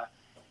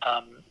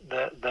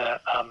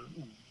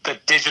the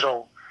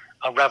digital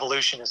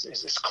revolution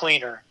is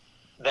cleaner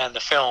than the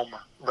film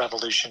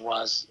revolution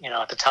was,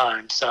 at the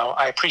time. So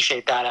I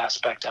appreciate that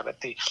aspect of it,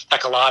 the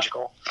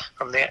ecological,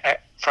 from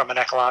an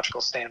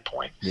ecological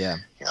standpoint. Yeah.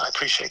 I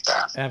appreciate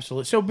that.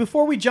 Absolutely. So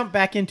before we jump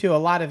back into a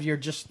lot of your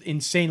just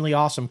insanely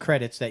awesome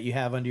credits that you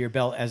have under your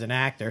belt as an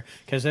actor,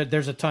 because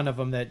there's a ton of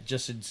them that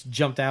just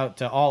jumped out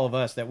to all of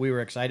us that we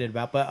were excited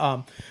about.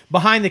 But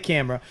behind the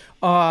camera,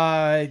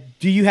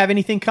 do you have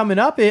anything coming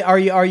up? Are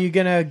you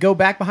gonna go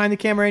back behind the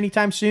camera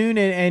anytime soon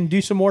and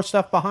do some more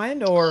stuff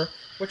behind, or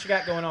what you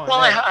got going on? Well,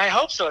 I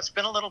hope so. It's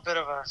been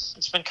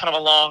it's been kind of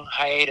a long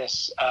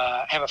hiatus.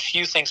 I have a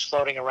few things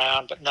floating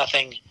around, but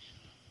nothing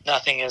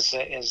is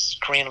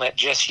greenlit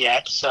just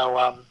yet.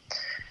 So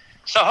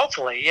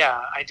hopefully,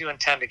 yeah, I do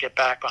intend to get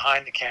back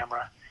behind the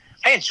camera.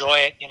 I enjoy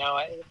it. In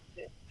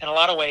a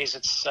lot of ways,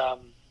 it's.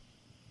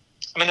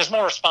 There's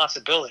more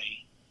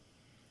responsibility.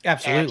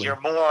 Absolutely. And you're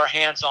more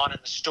hands-on in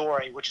the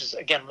story, which is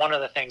again one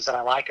of the things that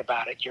I like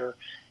about it. You're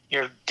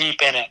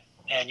deep in it,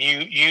 and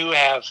you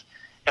have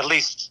at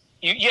least.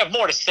 You have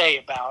more to say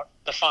about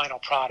the final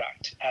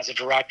product as a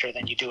director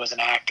than you do as an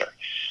actor.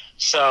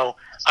 So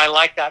I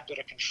like that bit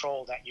of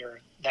control that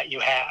you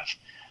have.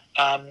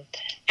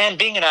 And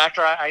being an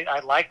actor,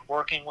 I like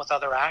working with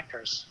other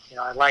actors.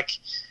 I like,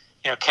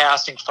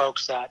 casting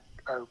folks that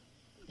are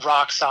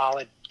rock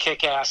solid,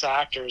 kick-ass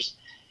actors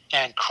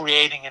and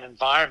creating an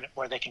environment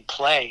where they can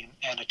play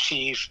and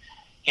achieve,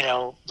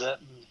 their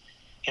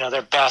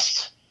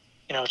best,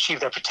 achieve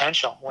their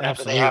potential,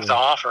 whatever they have to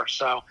offer.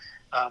 So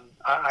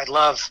I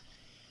love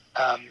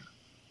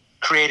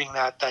creating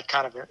that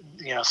kind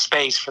of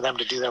space for them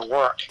to do their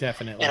work.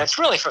 Definitely. And it's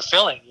really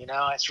fulfilling.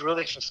 It's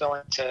really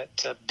fulfilling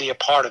to be a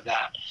part of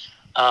that.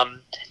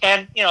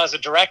 And as a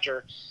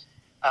director,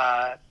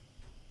 I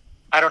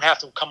don't have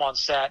to come on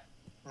set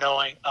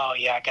knowing, oh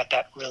yeah, I got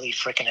that really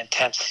freaking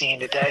intense scene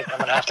today. I'm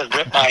gonna have to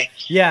rip my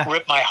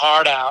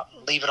heart out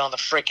and leave it on the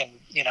freaking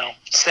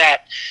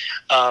set.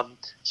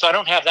 So I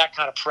don't have that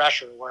kind of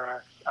pressure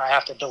where I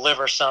have to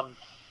deliver some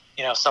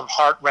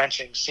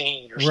heart-wrenching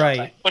scene or something,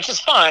 right. Which is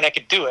fine. I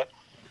could do it,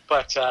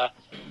 but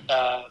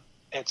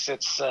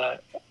it's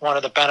one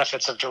of the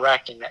benefits of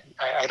directing that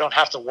I don't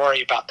have to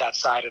worry about that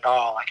side at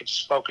all. I can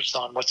just focus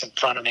on what's in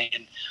front of me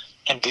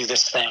and do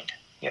this thing,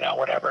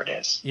 whatever it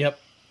is. Yep.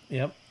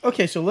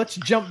 Okay, so let's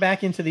jump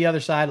back into the other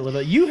side a little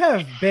bit. You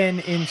have been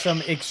in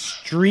some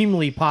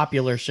extremely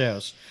popular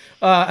shows.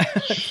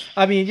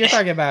 You're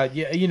talking about,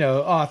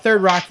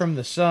 Third Rock from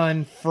the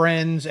Sun,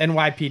 Friends,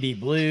 NYPD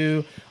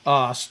Blue,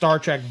 Star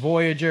Trek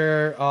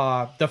Voyager,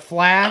 The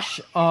Flash,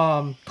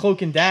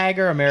 Cloak and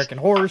Dagger, American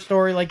Horror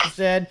Story, like you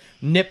said,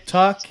 Nip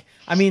Tuck.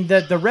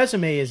 The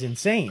resume is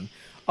insane.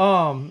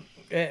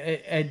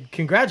 And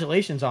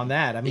congratulations on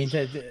that.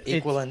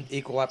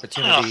 Equal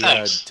opportunity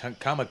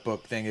comic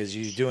book thing is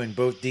you doing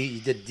both. You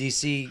did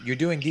DC. You're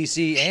doing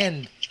DC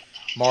and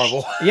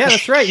Marvel. Yeah,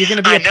 that's right. You're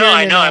going to be.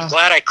 I know. I'm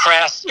glad I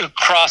crossed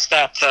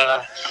that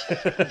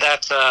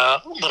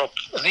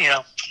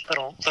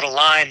little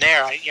line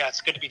there.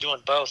 It's good to be doing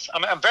both.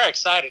 I'm very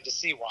excited to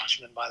see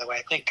Watchmen. By the way,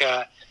 I think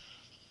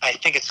I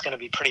think it's going to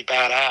be pretty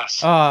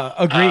badass.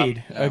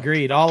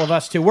 Agreed. All of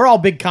us too. We're all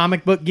big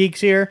comic book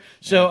geeks here,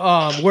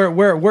 so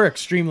we're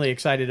extremely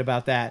excited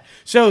about that.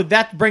 So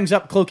that brings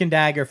up Cloak and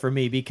Dagger for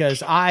me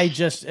because I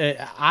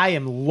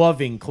am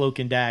loving Cloak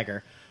and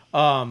Dagger.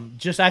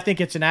 I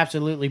think it's an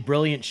absolutely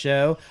brilliant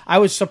show. I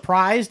was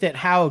surprised at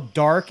how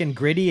dark and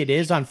gritty it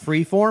is on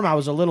Freeform. I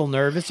was a little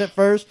nervous at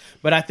first,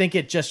 but I think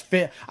it just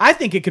fit. I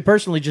think it could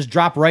personally just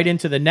drop right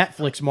into the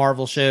Netflix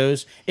Marvel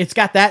shows. It's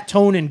got that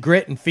tone and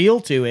grit and feel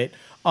to it.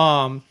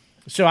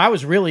 So I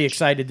was really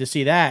excited to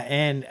see that,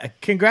 and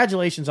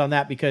congratulations on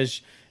that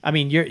because I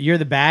mean you're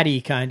the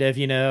baddie kind of,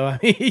 you know. I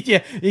mean,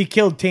 you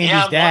killed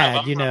Tandy's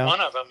dad, you know. One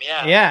of them,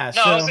 yeah. Yeah.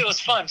 No, so, it was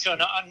fun. So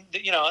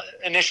you know,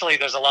 initially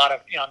there's a lot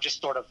of, you know, I'm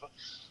just sort of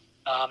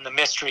the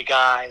mystery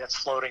guy that's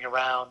floating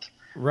around,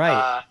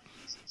 right?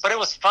 But it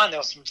was fun. There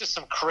was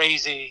some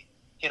crazy.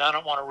 You know, I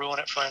don't want to ruin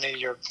it for any of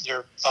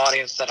your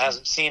audience that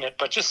hasn't seen it,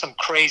 but just some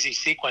crazy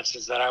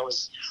sequences that I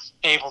was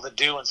able to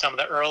do in some of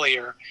the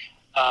earlier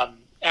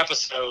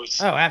episodes.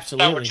 Oh,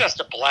 absolutely. That were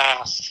just a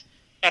blast.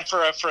 And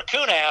for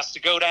Kunas to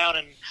go down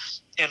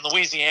in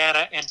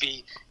Louisiana and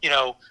be, you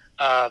know,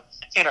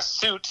 in a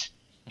suit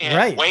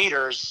and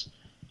waders,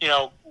 you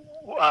know,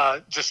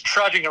 just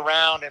trudging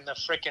around in the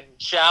freaking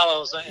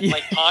shallows in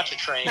Lake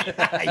Pontchartrain.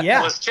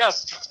 It was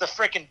just the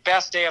freaking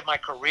best day of my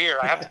career.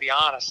 I have to be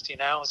honest, you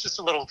know. It's just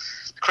a little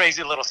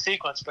crazy little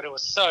sequence, but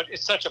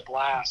it's such a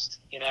blast,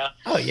 you know.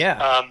 Oh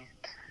yeah.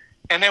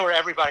 And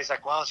everybody's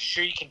like, well,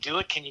 sure you can do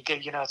it? Can you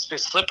get, you know, it's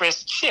slippery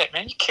as shit,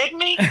 man. You kidding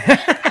me?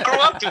 I grew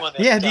up doing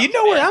this stuff, do you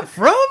know where I'm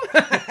from?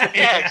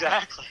 Yeah,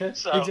 exactly.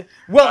 So,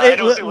 well,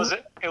 it was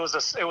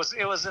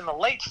in the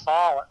late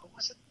fall.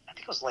 Was it? I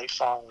think it was late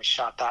fall when we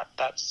shot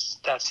that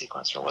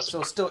sequence, or was it?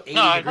 So still 80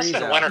 no, degrees it must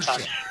have been out.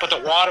 wintertime. But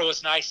the water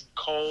was nice and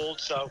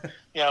cold, so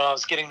you know I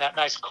was getting that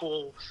nice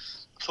cooling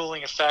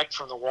effect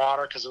from the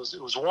water because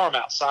it was warm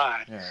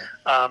outside.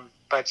 Yeah.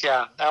 But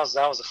yeah, that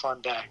was a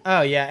fun day.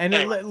 Oh yeah, and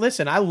anyway.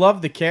 Listen, I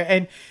love the care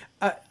and.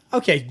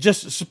 Okay,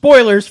 just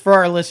spoilers for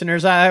our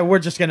listeners. We're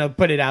just gonna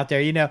put it out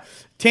there. You know,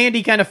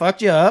 Tandy kind of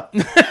fucked you up,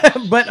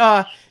 but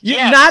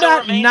not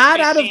out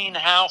of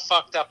how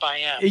fucked up I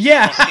am.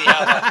 Yeah, we'll see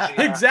how that,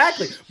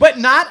 exactly. But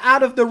not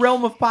out of the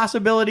realm of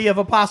possibility of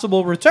a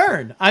possible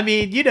return. I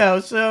mean, you know,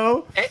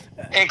 so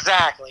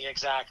exactly.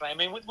 I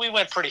mean, we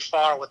went pretty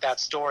far with that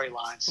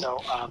storyline,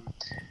 so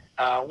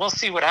we'll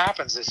see what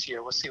happens this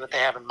year. We'll see what they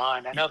have in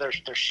mind. I know they're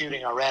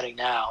shooting already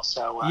now,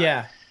 so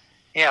yeah.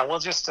 Yeah, we'll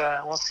just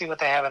we'll see what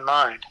they have in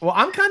mind. Well,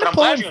 I'm kind of. I'm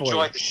glad you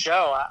enjoyed the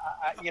show.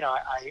 And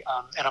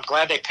I'm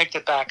glad they picked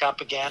it back up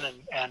again,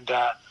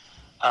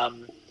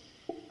 some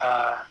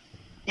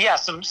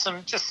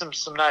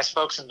nice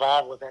folks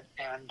involved with it,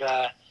 and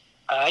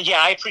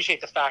I appreciate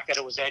the fact that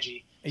it was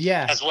edgy.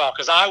 Yeah. As well,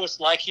 because I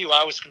was like you,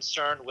 I was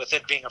concerned with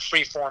it being a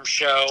freeform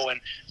show, and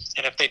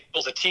if they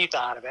pulled the teeth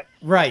out of it.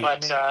 Right.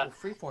 But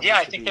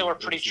I think they were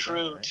pretty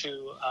true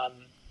to.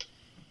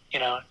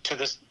 To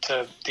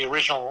the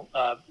original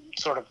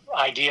sort of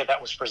idea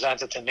that was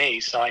presented to me.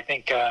 So I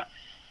think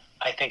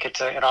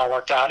it all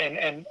worked out.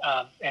 And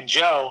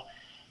Joe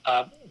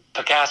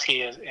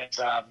Pekaski is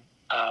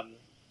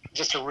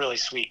just a really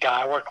sweet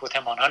guy. I worked with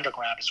him on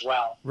Underground as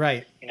well.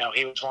 Right. You know,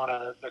 he was one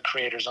of the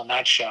creators on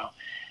that show,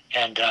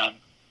 and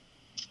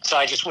so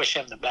I just wish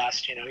him the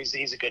best. You know,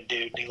 he's a good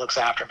dude and he looks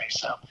after me.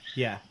 So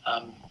yeah.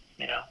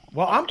 You know,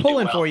 well, I'm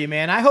pulling for you,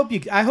 man. I hope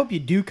you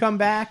do come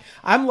back.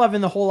 I'm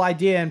loving the whole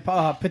idea and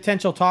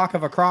potential talk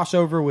of a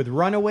crossover with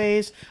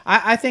Runaways.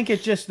 I think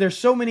it's just there's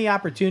so many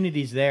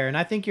opportunities there, and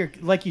I think you're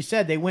like you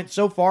said they went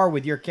so far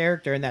with your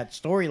character and that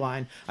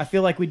storyline. I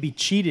feel like we'd be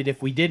cheated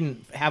if we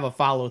didn't have a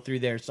follow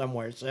through there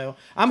somewhere. So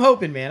I'm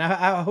hoping, man.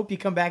 I hope you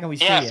come back and we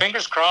see you. Yeah,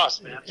 fingers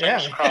crossed, man.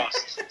 Fingers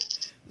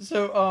crossed.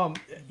 So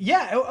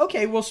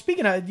okay. Well,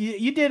 speaking of,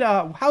 you did.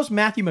 How's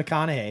Matthew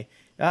McConaughey?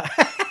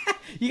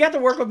 You got to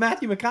work with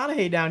Matthew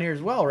McConaughey down here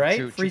as well,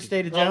 right? Free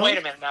State of Jones. Well, wait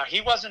a minute. Now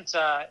he wasn't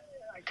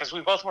because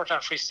we both worked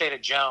on Free State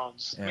of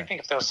Jones. Yeah. Let me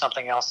think if there was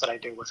something else that I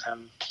did with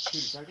him.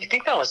 I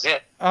think that was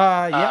it.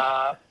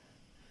 Yeah.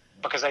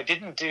 Because I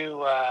didn't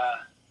do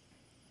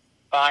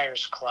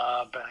Buyers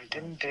Club, and I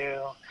didn't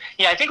do.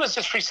 Yeah, I think it was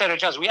just Free State of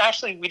Jones. We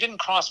didn't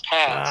cross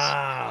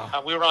paths.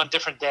 Wow. We were on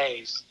different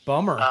days.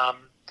 Bummer.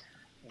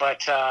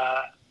 But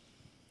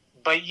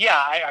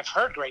yeah, I've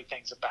heard great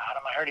things about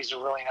him. I heard he's a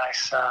really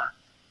nice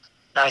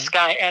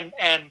guy.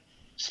 And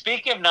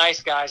speaking of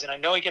nice guys, and I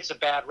know he gets a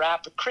bad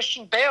rap, but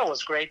Christian Bale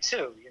was great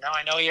too. You know,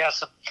 I know he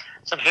has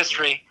some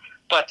history,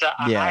 but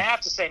I have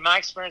to say my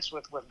experience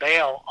with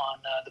Bale on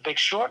The Big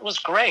Short was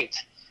great.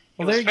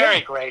 He was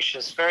very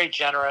gracious, very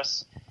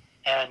generous,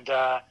 and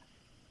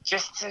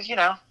just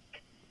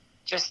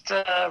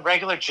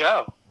regular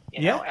Joe,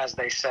 you know, as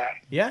they say.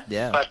 Yeah.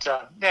 Yeah. But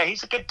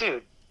he's a good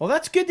dude. Well,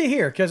 that's good to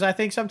hear because I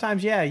think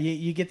sometimes,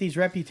 you get these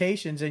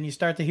reputations and you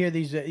start to hear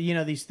these,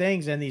 these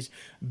things and these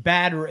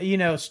bad,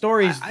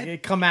 stories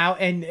come out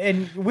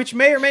and which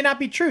may or may not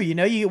be true.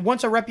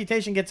 Once a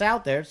reputation gets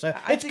out there, so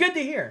it's good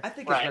to hear. I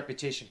think his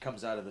reputation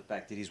comes out of the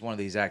fact that he's one of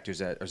these actors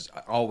that is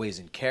always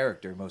in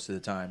character most of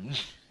the time,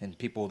 and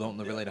people don't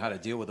really know how to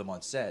deal with him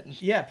on set.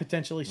 Yeah,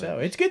 potentially so.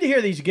 It's good to hear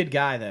that he's a good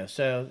guy, though.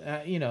 So,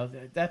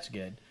 that's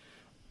good.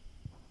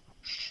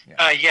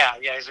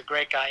 He's a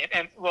great guy,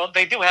 and well,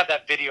 they do have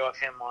that video of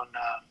him on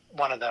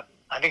one of the,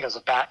 I think it was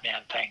a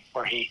Batman thing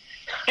where he.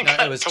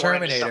 It was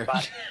Terminator.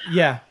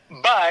 Yeah,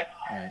 but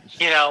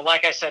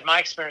like I said, my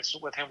experience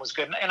with him was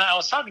good, and I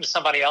was talking to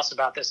somebody else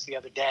about this the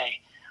other day.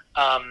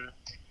 One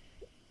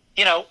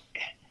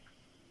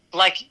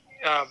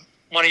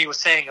of you was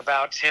saying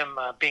about him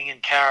being in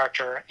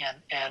character,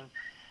 and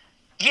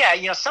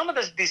some of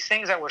these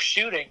things that we're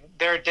shooting,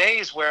 there are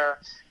days where.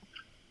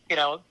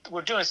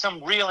 We're doing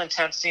some real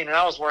intense scene, and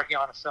I was working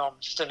on a film,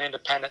 just an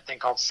independent thing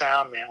called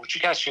Sound Man, which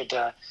you guys should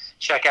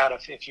check out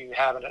if you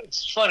haven't.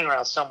 It's floating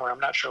around somewhere. I'm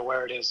not sure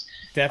where it is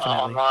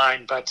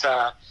online, but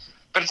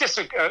it's just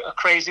a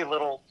crazy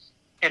little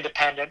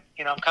independent.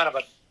 I'm kind of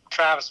a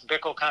Travis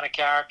Bickle kind of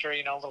character, a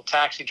little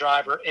taxi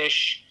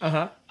driver-ish.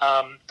 Uh-huh.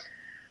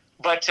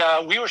 But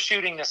we were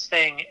shooting this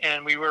thing,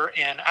 and we were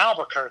in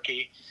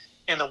Albuquerque.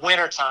 In the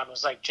wintertime, it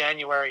was like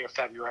January or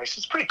February. So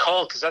it's pretty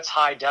cold because that's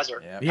high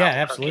desert. Yeah,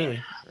 absolutely.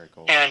 Very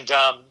cold. And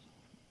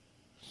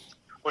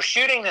we're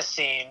shooting this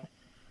scene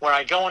where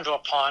I go into a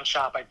pawn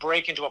shop. I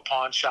break into a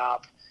pawn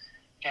shop,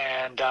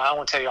 and I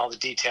won't tell you all the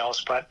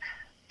details, but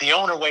the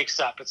owner wakes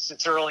up.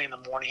 It's early in the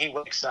morning. He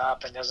wakes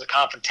up, and there's a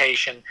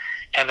confrontation,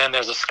 and then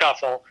there's a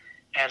scuffle,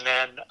 and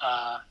then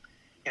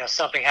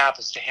something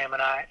happens to him,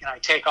 and I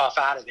take off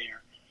out of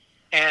there.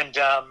 And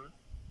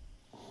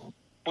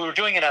we were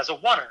doing it as a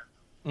oneer.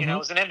 It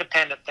was an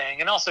independent thing,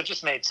 and also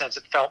just made sense.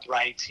 It felt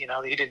right. He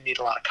didn't need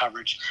a lot of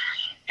coverage.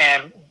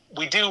 And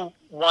we do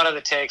one of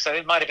the takes.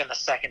 It might have been the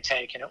second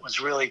take, and it was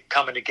really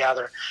coming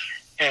together.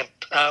 And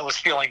it was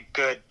feeling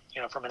good,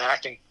 from an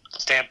acting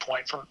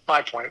standpoint. From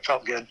my point, it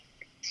felt good.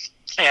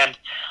 And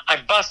I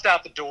bust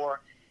out the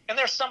door, and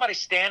there's somebody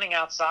standing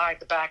outside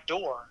the back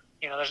door.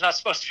 There's not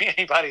supposed to be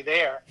anybody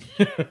there.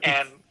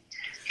 And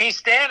he's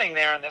standing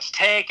there in this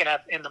take, and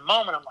in the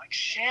moment, I'm like,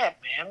 shit,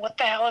 man, what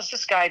the hell is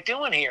this guy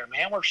doing here,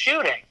 man? We're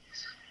shooting.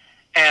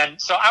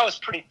 And so I was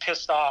pretty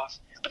pissed off.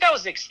 But that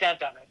was the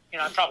extent of it.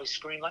 I probably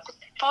screamed like,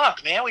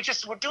 fuck, man, we're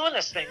doing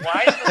this thing.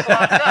 Why isn't this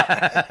locked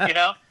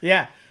up?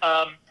 Yeah.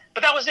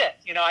 But that was it.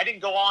 I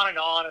didn't go on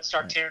and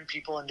start tearing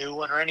people a new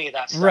one or any of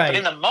that stuff. Right. But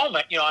in the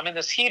moment, I'm in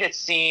this heated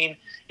scene.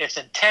 It's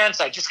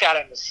intense. I just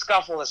got in this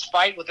scuffle, this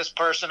fight with this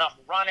person. I'm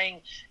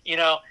running,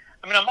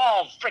 I'm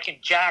all freaking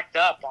jacked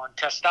up on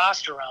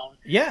testosterone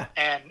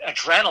and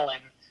adrenaline.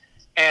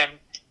 And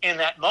in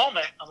that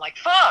moment, I'm like,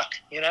 fuck,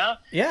 Yeah.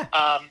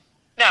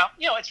 Now,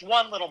 it's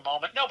one little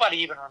moment. Nobody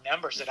even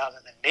remembers it other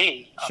than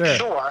me, I'm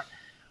sure.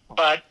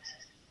 But,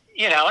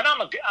 and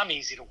I'm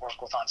easy to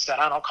work with on set.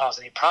 I don't cause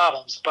any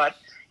problems. But,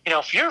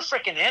 if you're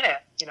freaking in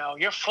it,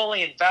 you're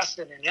fully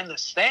invested and in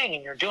this thing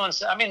and you're doing,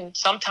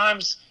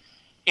 sometimes,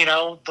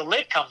 the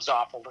lid comes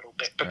off a little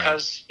bit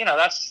because,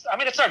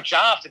 it's our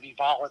job to be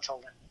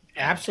volatile and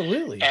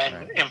absolutely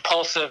and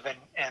impulsive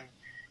and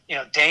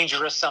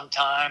dangerous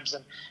sometimes.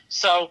 And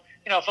so,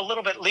 if a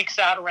little bit leaks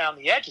out around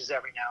the edges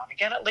every now and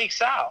again, it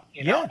leaks out,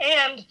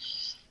 and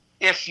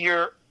if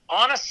you're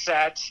on a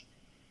set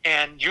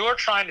and you're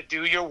trying to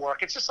do your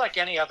work, it's just like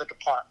any other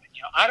department.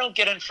 I don't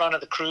get in front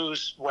of the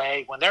crew's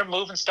way when they're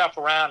moving stuff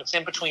around. It's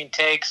in between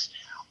takes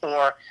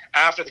or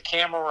after the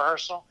camera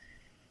rehearsal.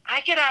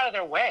 I get out of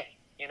their way.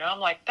 I'm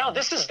like, no,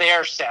 this is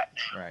their set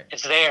now. Right.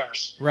 It's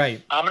theirs.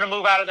 Right. I'm going to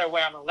move out of their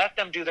way. I'm going to let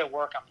them do their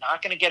work. I'm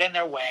not going to get in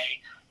their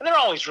way. And they're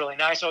always really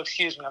nice. Oh,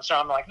 excuse me. I'm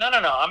sorry. I'm like, no.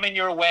 I'm in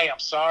your way. I'm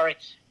sorry.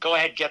 Go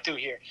ahead. Get through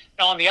here.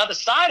 Now, on the other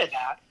side of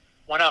that,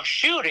 when I'm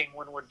shooting,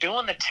 when we're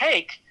doing the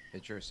take,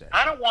 it's your set.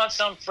 I don't want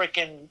some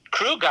freaking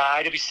crew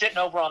guy to be sitting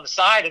over on the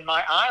side in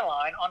my eye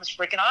line on his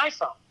freaking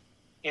iPhone.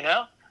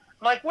 I'm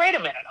like, wait a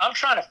minute. I'm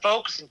trying to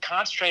focus and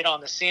concentrate on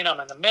the scene. I'm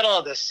in the middle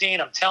of the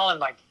scene. I'm telling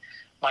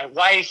my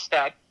wife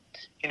that,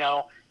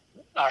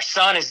 our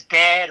son is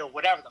dead or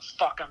whatever the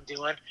fuck I'm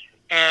doing.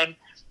 And,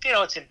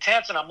 it's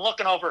intense. And I'm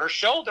looking over her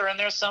shoulder and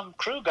there's some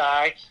crew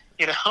guy,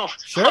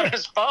 on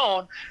his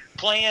phone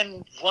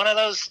playing one of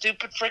those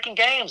stupid freaking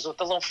games with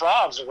the little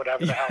frogs or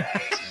whatever the hell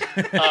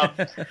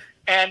that is.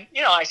 And,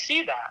 I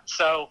see that.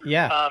 So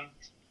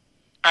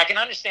I can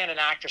understand an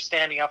actor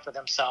standing up for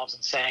themselves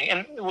and saying,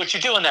 and what you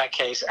do in that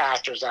case,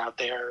 actors out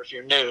there, if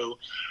you're new,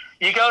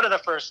 you go to the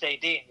first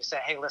AD and you say,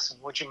 hey, listen,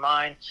 would you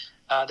mind?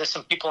 There's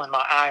some people in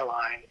my eye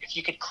line. If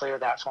you could clear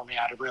that for me,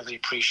 I'd really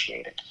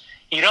appreciate it.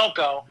 You don't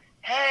go,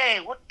 hey,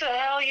 what the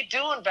hell are you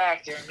doing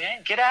back there,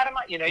 man? Get out of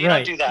my, you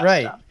don't do that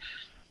stuff.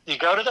 You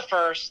go to the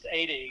first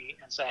AD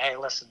and say, hey,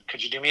 listen,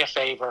 could you do me a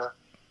favor?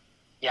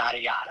 Yada,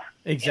 yada.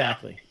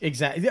 Exactly.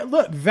 Exactly.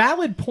 Look,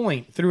 valid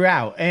point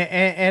throughout,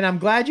 and I'm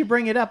glad you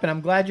bring it up, and I'm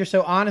glad you're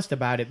so honest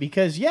about it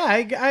because, yeah,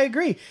 I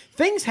agree.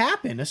 Things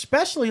happen,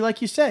 especially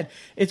like you said.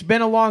 It's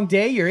been a long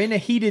day. You're in a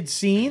heated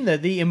scene.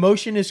 The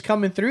emotion is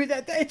coming through.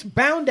 That it's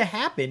bound to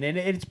happen, and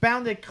it's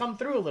bound to come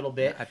through a little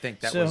bit. I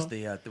think that was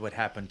the what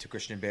happened to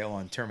Christian Bale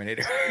on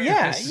Terminator.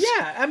 Yeah.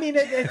 I mean,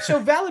 it's so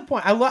valid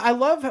point. I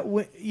love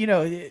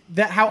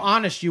that how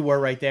honest you were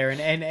right there,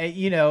 and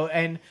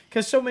and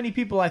because so many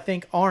people I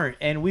think aren't,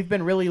 and we've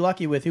been really lucky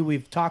with who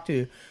we've talked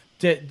to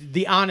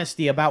the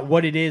honesty about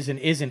what it is and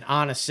isn't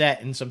on a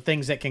set, and some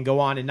things that can go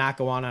on and not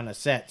go on a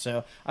set.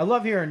 So I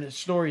love hearing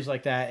stories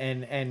like that,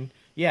 and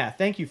yeah,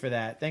 thank you for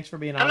that. Thanks for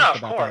being honest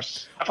about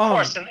that. Of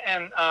course,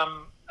 and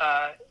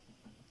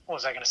what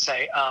was I going to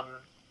say?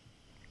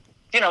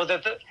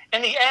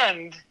 In the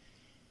end,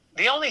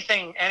 the only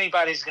thing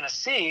anybody's going to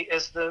see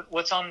is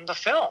what's on the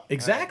film.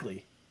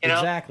 Exactly.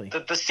 Exactly.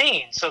 The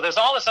scene. So there's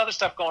all this other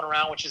stuff going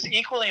around, which is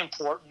equally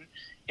important.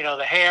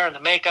 The hair and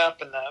the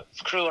makeup and the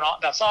crew and all,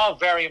 that's all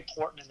very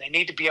important, and they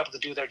need to be able to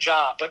do their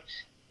job. But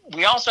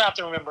we also have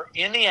to remember,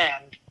 in the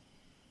end,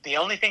 the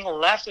only thing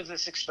left of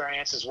this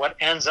experience is what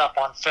ends up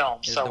on film.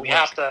 So we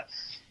have to,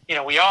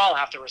 we all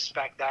have to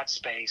respect that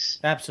space.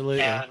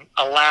 Absolutely. And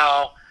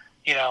allow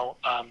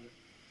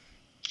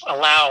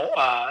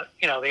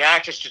the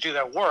actors to do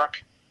their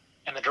work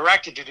and the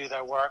director to do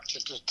their work to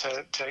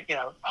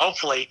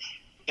hopefully,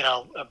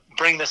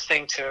 bring this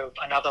thing to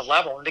another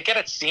level and to get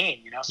it seen,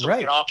 so we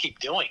can all keep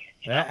doing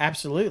it.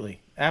 Absolutely.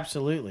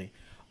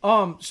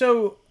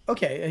 So,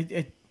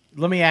 okay,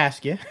 let me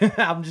ask you.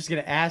 I'm just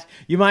going to ask.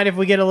 You mind if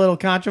we get a little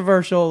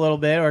controversial a little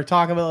bit, or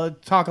talk a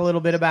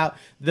little bit about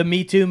the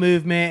Me Too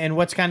movement and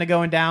what's kind of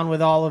going down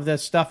with all of the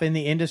stuff in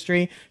the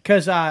industry?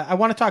 Because I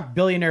want to talk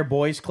Billionaire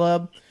Boys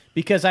Club,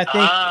 because I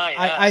think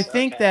I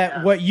think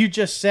that what you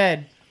just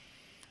said,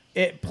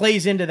 it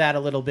plays into that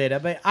a little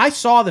bit. But I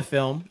saw the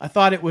film. I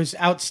thought it was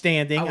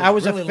outstanding. I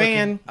was really a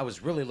fan. I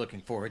was really looking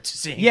forward to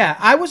seeing. Yeah,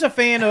 I was a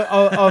fan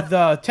of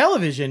the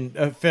television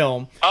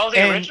film. Oh,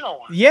 the original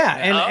one. Yeah,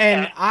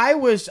 and I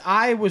was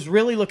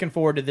really looking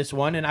forward to this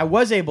one, and I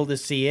was able to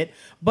see it.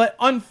 But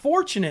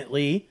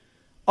unfortunately,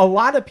 a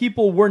lot of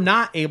people were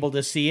not able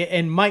to see it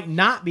and might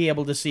not be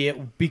able to see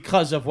it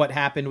because of what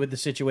happened with the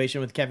situation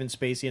with Kevin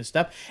Spacey and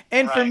stuff.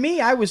 And for me,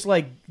 I was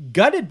like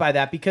gutted by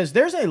that, because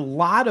there's a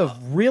lot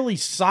of really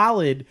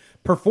solid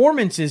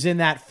performances in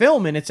that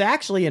film. And it's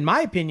actually, in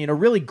my opinion, a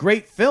really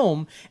great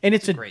film. And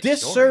it's a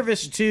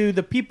disservice to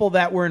the people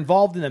that were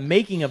involved in the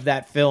making of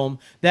that film,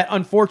 that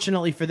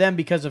unfortunately for them,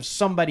 because of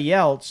somebody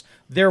else,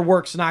 their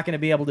work's not going to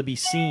be able to be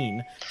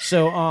seen.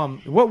 So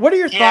what are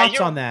your thoughts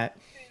on that?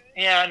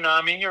 Yeah, no,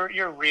 I mean,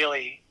 you're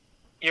really,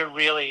 it's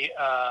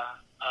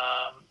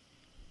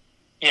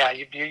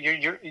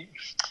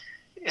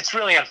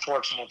really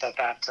unfortunate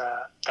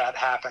that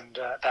happened.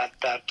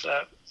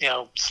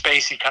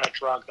 Spacey kind of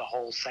drug the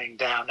whole thing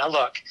down. Now,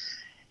 look,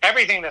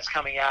 everything that's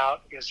coming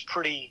out is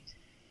pretty.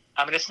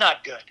 I mean, it's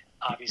not good,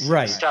 obviously.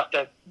 Right. The stuff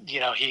that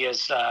he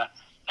is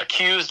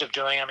accused of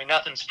doing. I mean,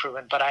 nothing's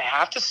proven. But I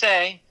have to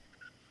say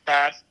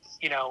that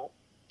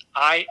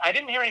I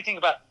didn't hear anything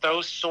about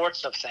those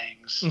sorts of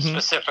things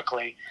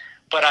specifically,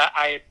 but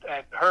I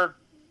heard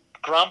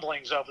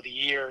grumblings over the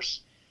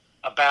years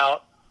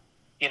about,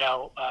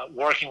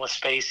 working with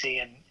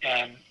Spacey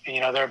and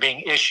there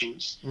being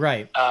issues.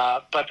 Right.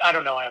 But I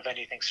don't know of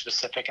anything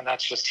specific, and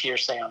that's just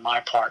hearsay on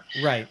my part.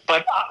 Right.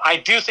 But I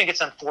do think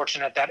it's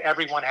unfortunate that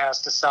everyone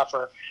has to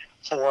suffer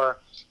for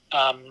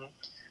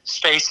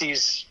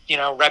Spacey's,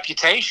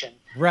 reputation.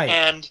 Right.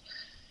 And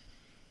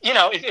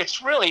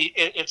it's really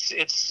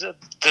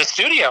the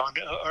studio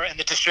and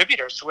the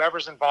distributors,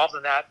 whoever's involved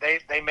in that.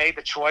 They made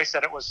the choice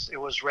that it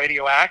was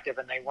radioactive,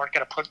 and they weren't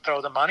going to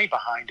throw the money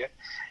behind it.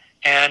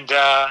 And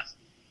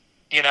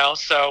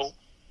so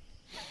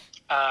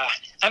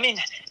I mean,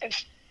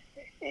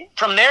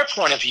 from their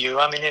point of view,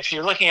 I mean, if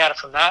you're looking at it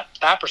from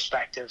that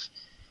perspective,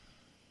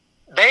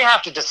 they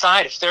have to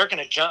decide if they're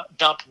going to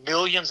dump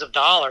millions of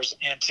dollars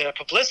into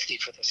publicity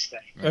for this thing.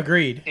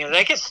 Agreed.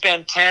 They could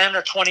spend $10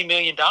 or $20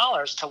 million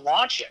to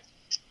launch it,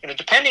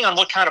 depending on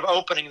what kind of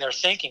opening they're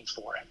thinking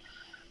for it.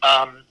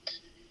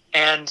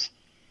 And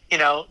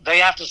they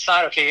have to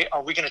decide, okay,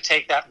 are we going to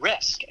take that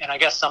risk? And I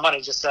guess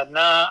somebody just said,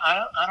 no,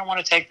 I don't want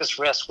to take this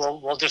risk. We'll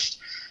do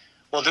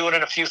it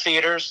in a few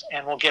theaters,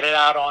 and we'll get it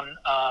out on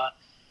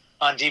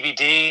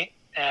DVD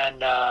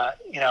and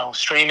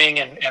streaming,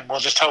 and we'll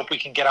just hope we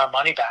can get our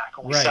money back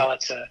when we sell it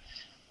to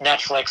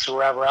Netflix or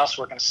wherever else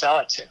we're going to sell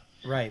it to.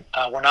 Right.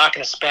 We're not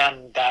going to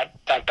spend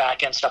that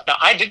back end stuff. Now,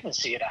 I didn't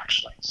see it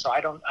actually, so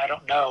I don't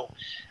know,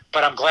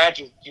 but I'm glad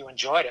you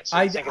enjoyed it. So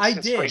I think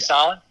it's pretty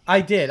solid.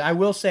 I did. I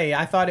will say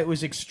I thought it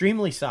was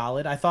extremely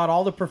solid. I thought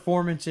all the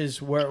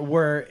performances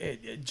were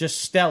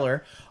just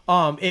stellar.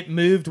 It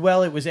moved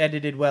well. It was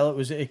edited well. It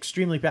was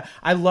extremely.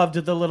 I loved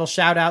the little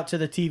shout out to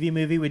the TV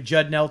movie with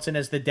Judd Nelson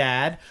as the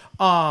dad,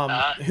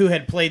 who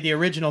had played the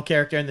original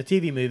character in the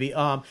TV movie.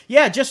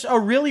 Yeah, just a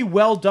really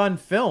well done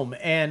film,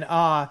 and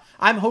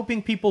I'm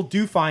hoping people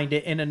do find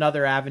it in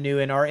another avenue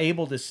and are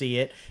able to see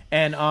it.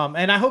 And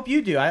I hope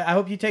you do. I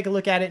hope you take a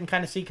look at it and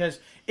kind of see, because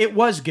it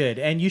was good,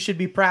 and you should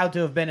be proud to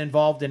have been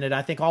involved in it.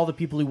 I think all the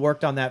people who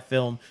worked on that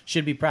film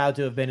should be proud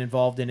to have been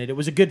involved in it. It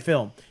was a good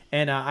film,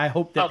 and I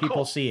hope that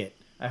people see it.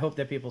 I hope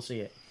that people see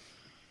it.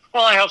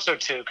 Well, I hope so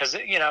too, because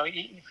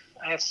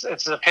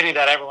it's a pity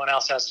that everyone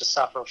else has to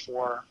suffer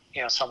for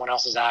someone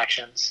else's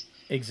actions.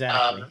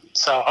 Exactly.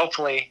 So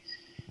hopefully,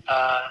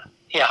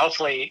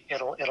 hopefully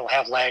it'll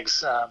have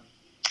legs.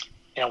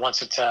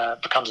 Once it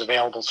becomes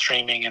available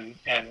streaming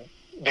and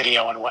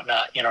video and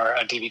whatnot, or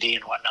a DVD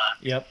and whatnot.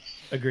 Yep.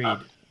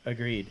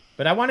 Agreed.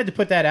 But I wanted to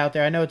put that out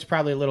there. I know it's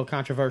probably a little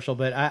controversial,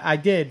 but I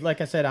did, like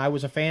I said, I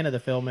was a fan of the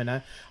film,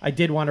 and I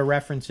did want to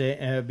reference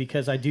it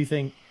because I do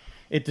think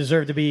it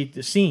deserved to be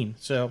seen.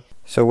 So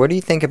what do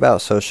you think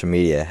about social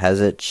media?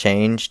 Has it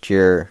changed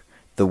the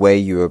way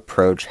you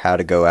approach how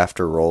to go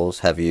after roles?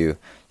 Have you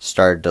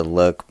started to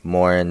look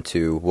more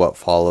into what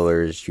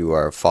followers you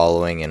are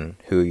following and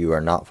who you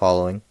are not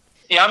following?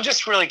 Yeah, I'm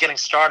just really getting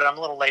started. I'm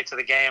a little late to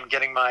the game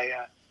getting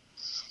my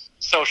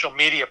social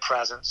media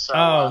presence.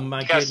 So,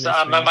 my goodness,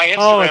 my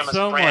Instagram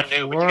is brand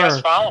new, but you guys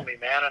follow me,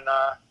 man. And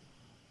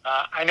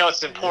I know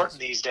it's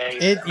important these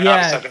days. Obviously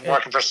I've been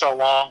working for so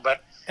long,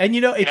 but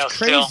it's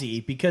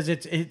crazy because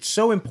it's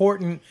so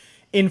important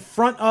in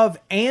front of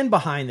and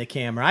behind the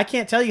camera. I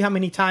can't tell you how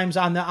many times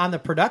on the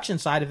production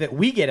side of it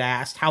we get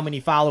asked how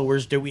many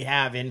followers do we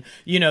have in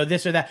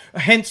this or that.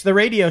 Hence the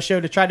radio show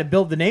to try to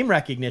build the name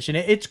recognition.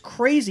 It's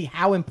crazy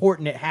how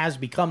important it has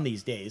become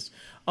these days.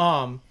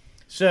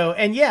 So,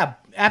 and yeah,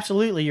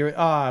 absolutely.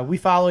 We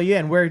follow you,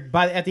 and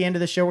at the end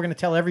of the show, we're going to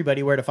tell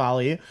everybody where to follow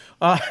you.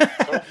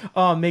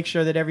 Make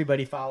sure that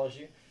everybody follows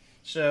you.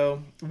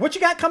 So, what you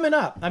got coming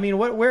up? I mean,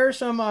 where are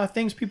some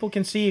things people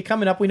can see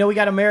coming up? We know we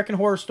got American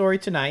Horror Story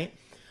tonight.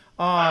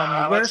 Where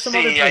are some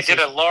other places? I did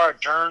a Laura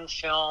Dern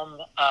film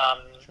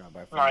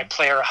where I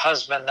play her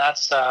husband. That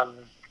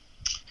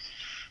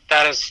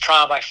is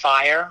Trial by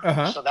Fire.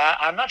 Uh-huh. So that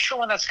I'm not sure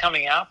when that's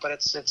coming out, but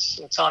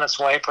it's on its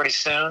way pretty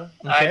soon.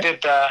 Okay.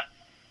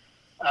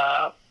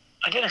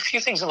 I did a few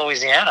things in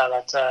Louisiana.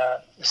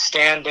 That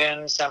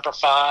Stand-In, Semper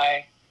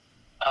Fi,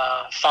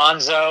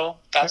 Fonzo.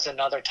 That's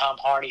another Tom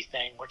Hardy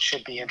thing, which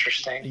should be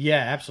interesting. Yeah,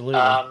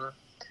 absolutely.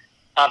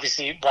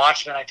 Obviously,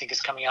 Watchmen, I think,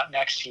 is coming out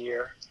next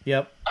year.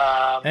 Yep.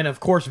 And of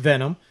course,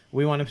 Venom.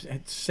 We want to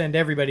send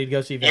everybody to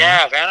go see Venom.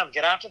 Yeah, Venom.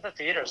 Get out to the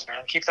theaters,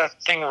 man. Keep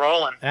that thing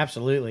rolling.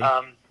 Absolutely.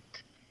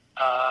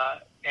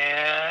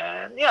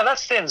 And yeah,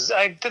 that's things.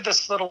 I did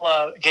this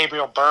little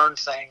Gabriel Byrne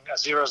thing,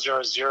 000.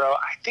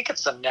 I think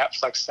it's a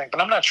Netflix thing,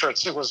 but I'm not sure.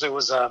 It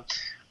was a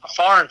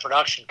foreign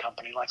production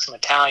company, like some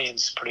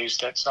Italians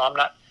produced it. So I'm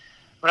not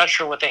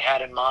sure what they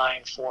had in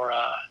mind for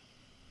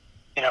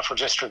for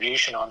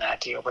distribution on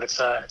that deal. But it's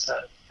a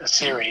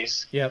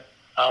series. Yep.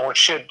 Which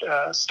should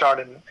start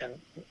in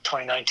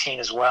 2019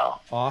 as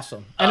well.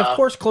 Awesome. And of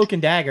course, Cloak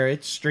and Dagger,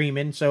 it's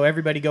streaming, so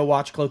everybody go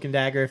watch Cloak and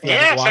Dagger if you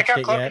haven't watched it yet. Yeah, check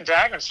out Cloak and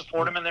Dagger and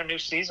support them in their new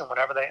season,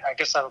 whatever I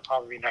guess that'll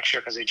probably be next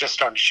year because they just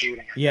started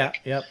shooting.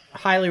 Yep.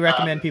 Highly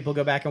recommend people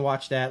go back and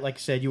watch that. Like I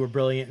said, you were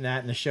brilliant in that,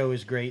 and the show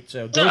is great.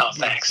 So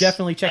thanks.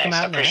 Definitely check them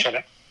out. I appreciate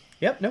it.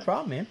 Yep, no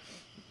problem, man.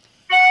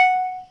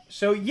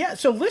 So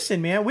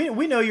listen, man,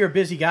 we know you're a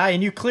busy guy,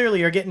 and you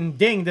clearly are getting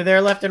dinged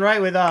there left and right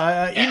with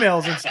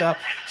emails and stuff.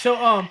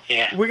 So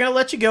we're gonna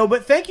let you go,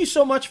 but thank you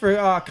so much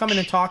for coming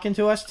and talking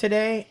to us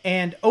today.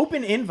 And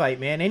open invite,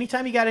 man.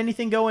 Anytime you got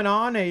anything going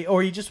on,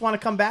 or you just want to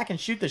come back and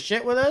shoot the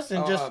shit with us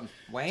and just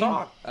Wayne,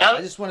 talk.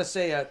 I just want to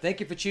say thank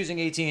you for choosing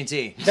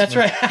AT&T. That's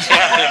right.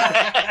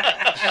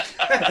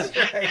 That's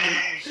right.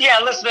 Yeah,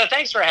 listen,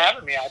 thanks for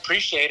having me. I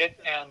appreciate it,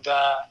 and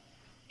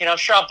I'm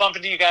sure I'll bump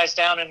into you guys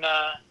down in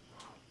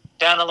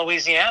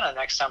Louisiana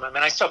next time. I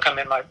mean, I still come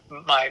in my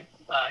I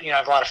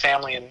have a lot of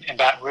family in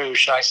Baton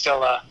Rouge, so I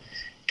still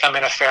come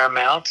in a fair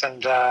amount.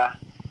 And so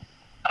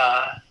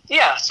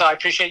I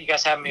appreciate you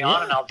guys having me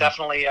on, and I'll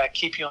definitely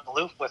keep you in the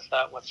loop with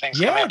things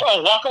coming up.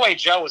 Oh, Walk Away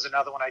Joe was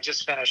another one I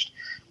just finished,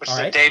 which is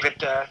David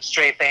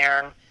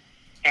Strathairn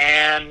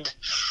and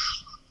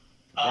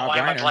why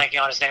am I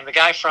blanking on his name? The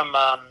guy from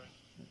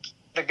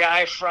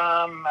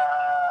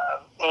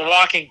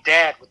Walking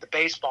Dead with the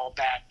baseball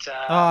bat.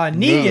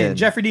 Negan,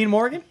 Jeffrey Dean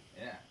Morgan.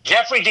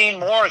 Jeffrey Dean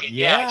Morgan.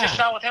 Yeah, I just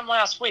shot with him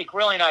last week.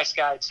 Really nice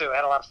guy, too. I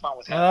had a lot of fun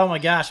with him. Oh, my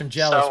gosh. I'm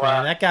jealous,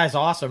 man. That guy's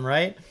awesome,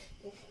 right?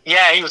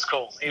 Yeah, he was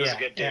cool. He was a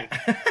good dude.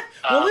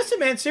 Well, listen,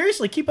 man,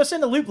 seriously, keep us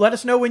in the loop. Let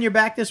us know when you're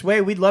back this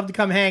way. We'd love to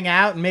come hang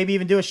out and maybe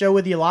even do a show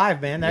with you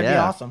live, man. That'd be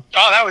awesome.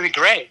 Oh, that would be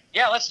great.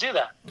 Yeah, let's do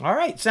that. All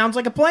right. Sounds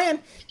like a plan.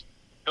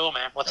 Cool,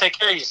 man. Well, take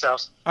care of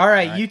yourselves. All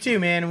right. You too,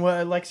 man.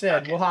 Like I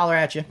said, we'll holler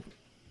at you.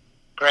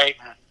 Great,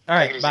 man. All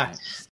right. Bye.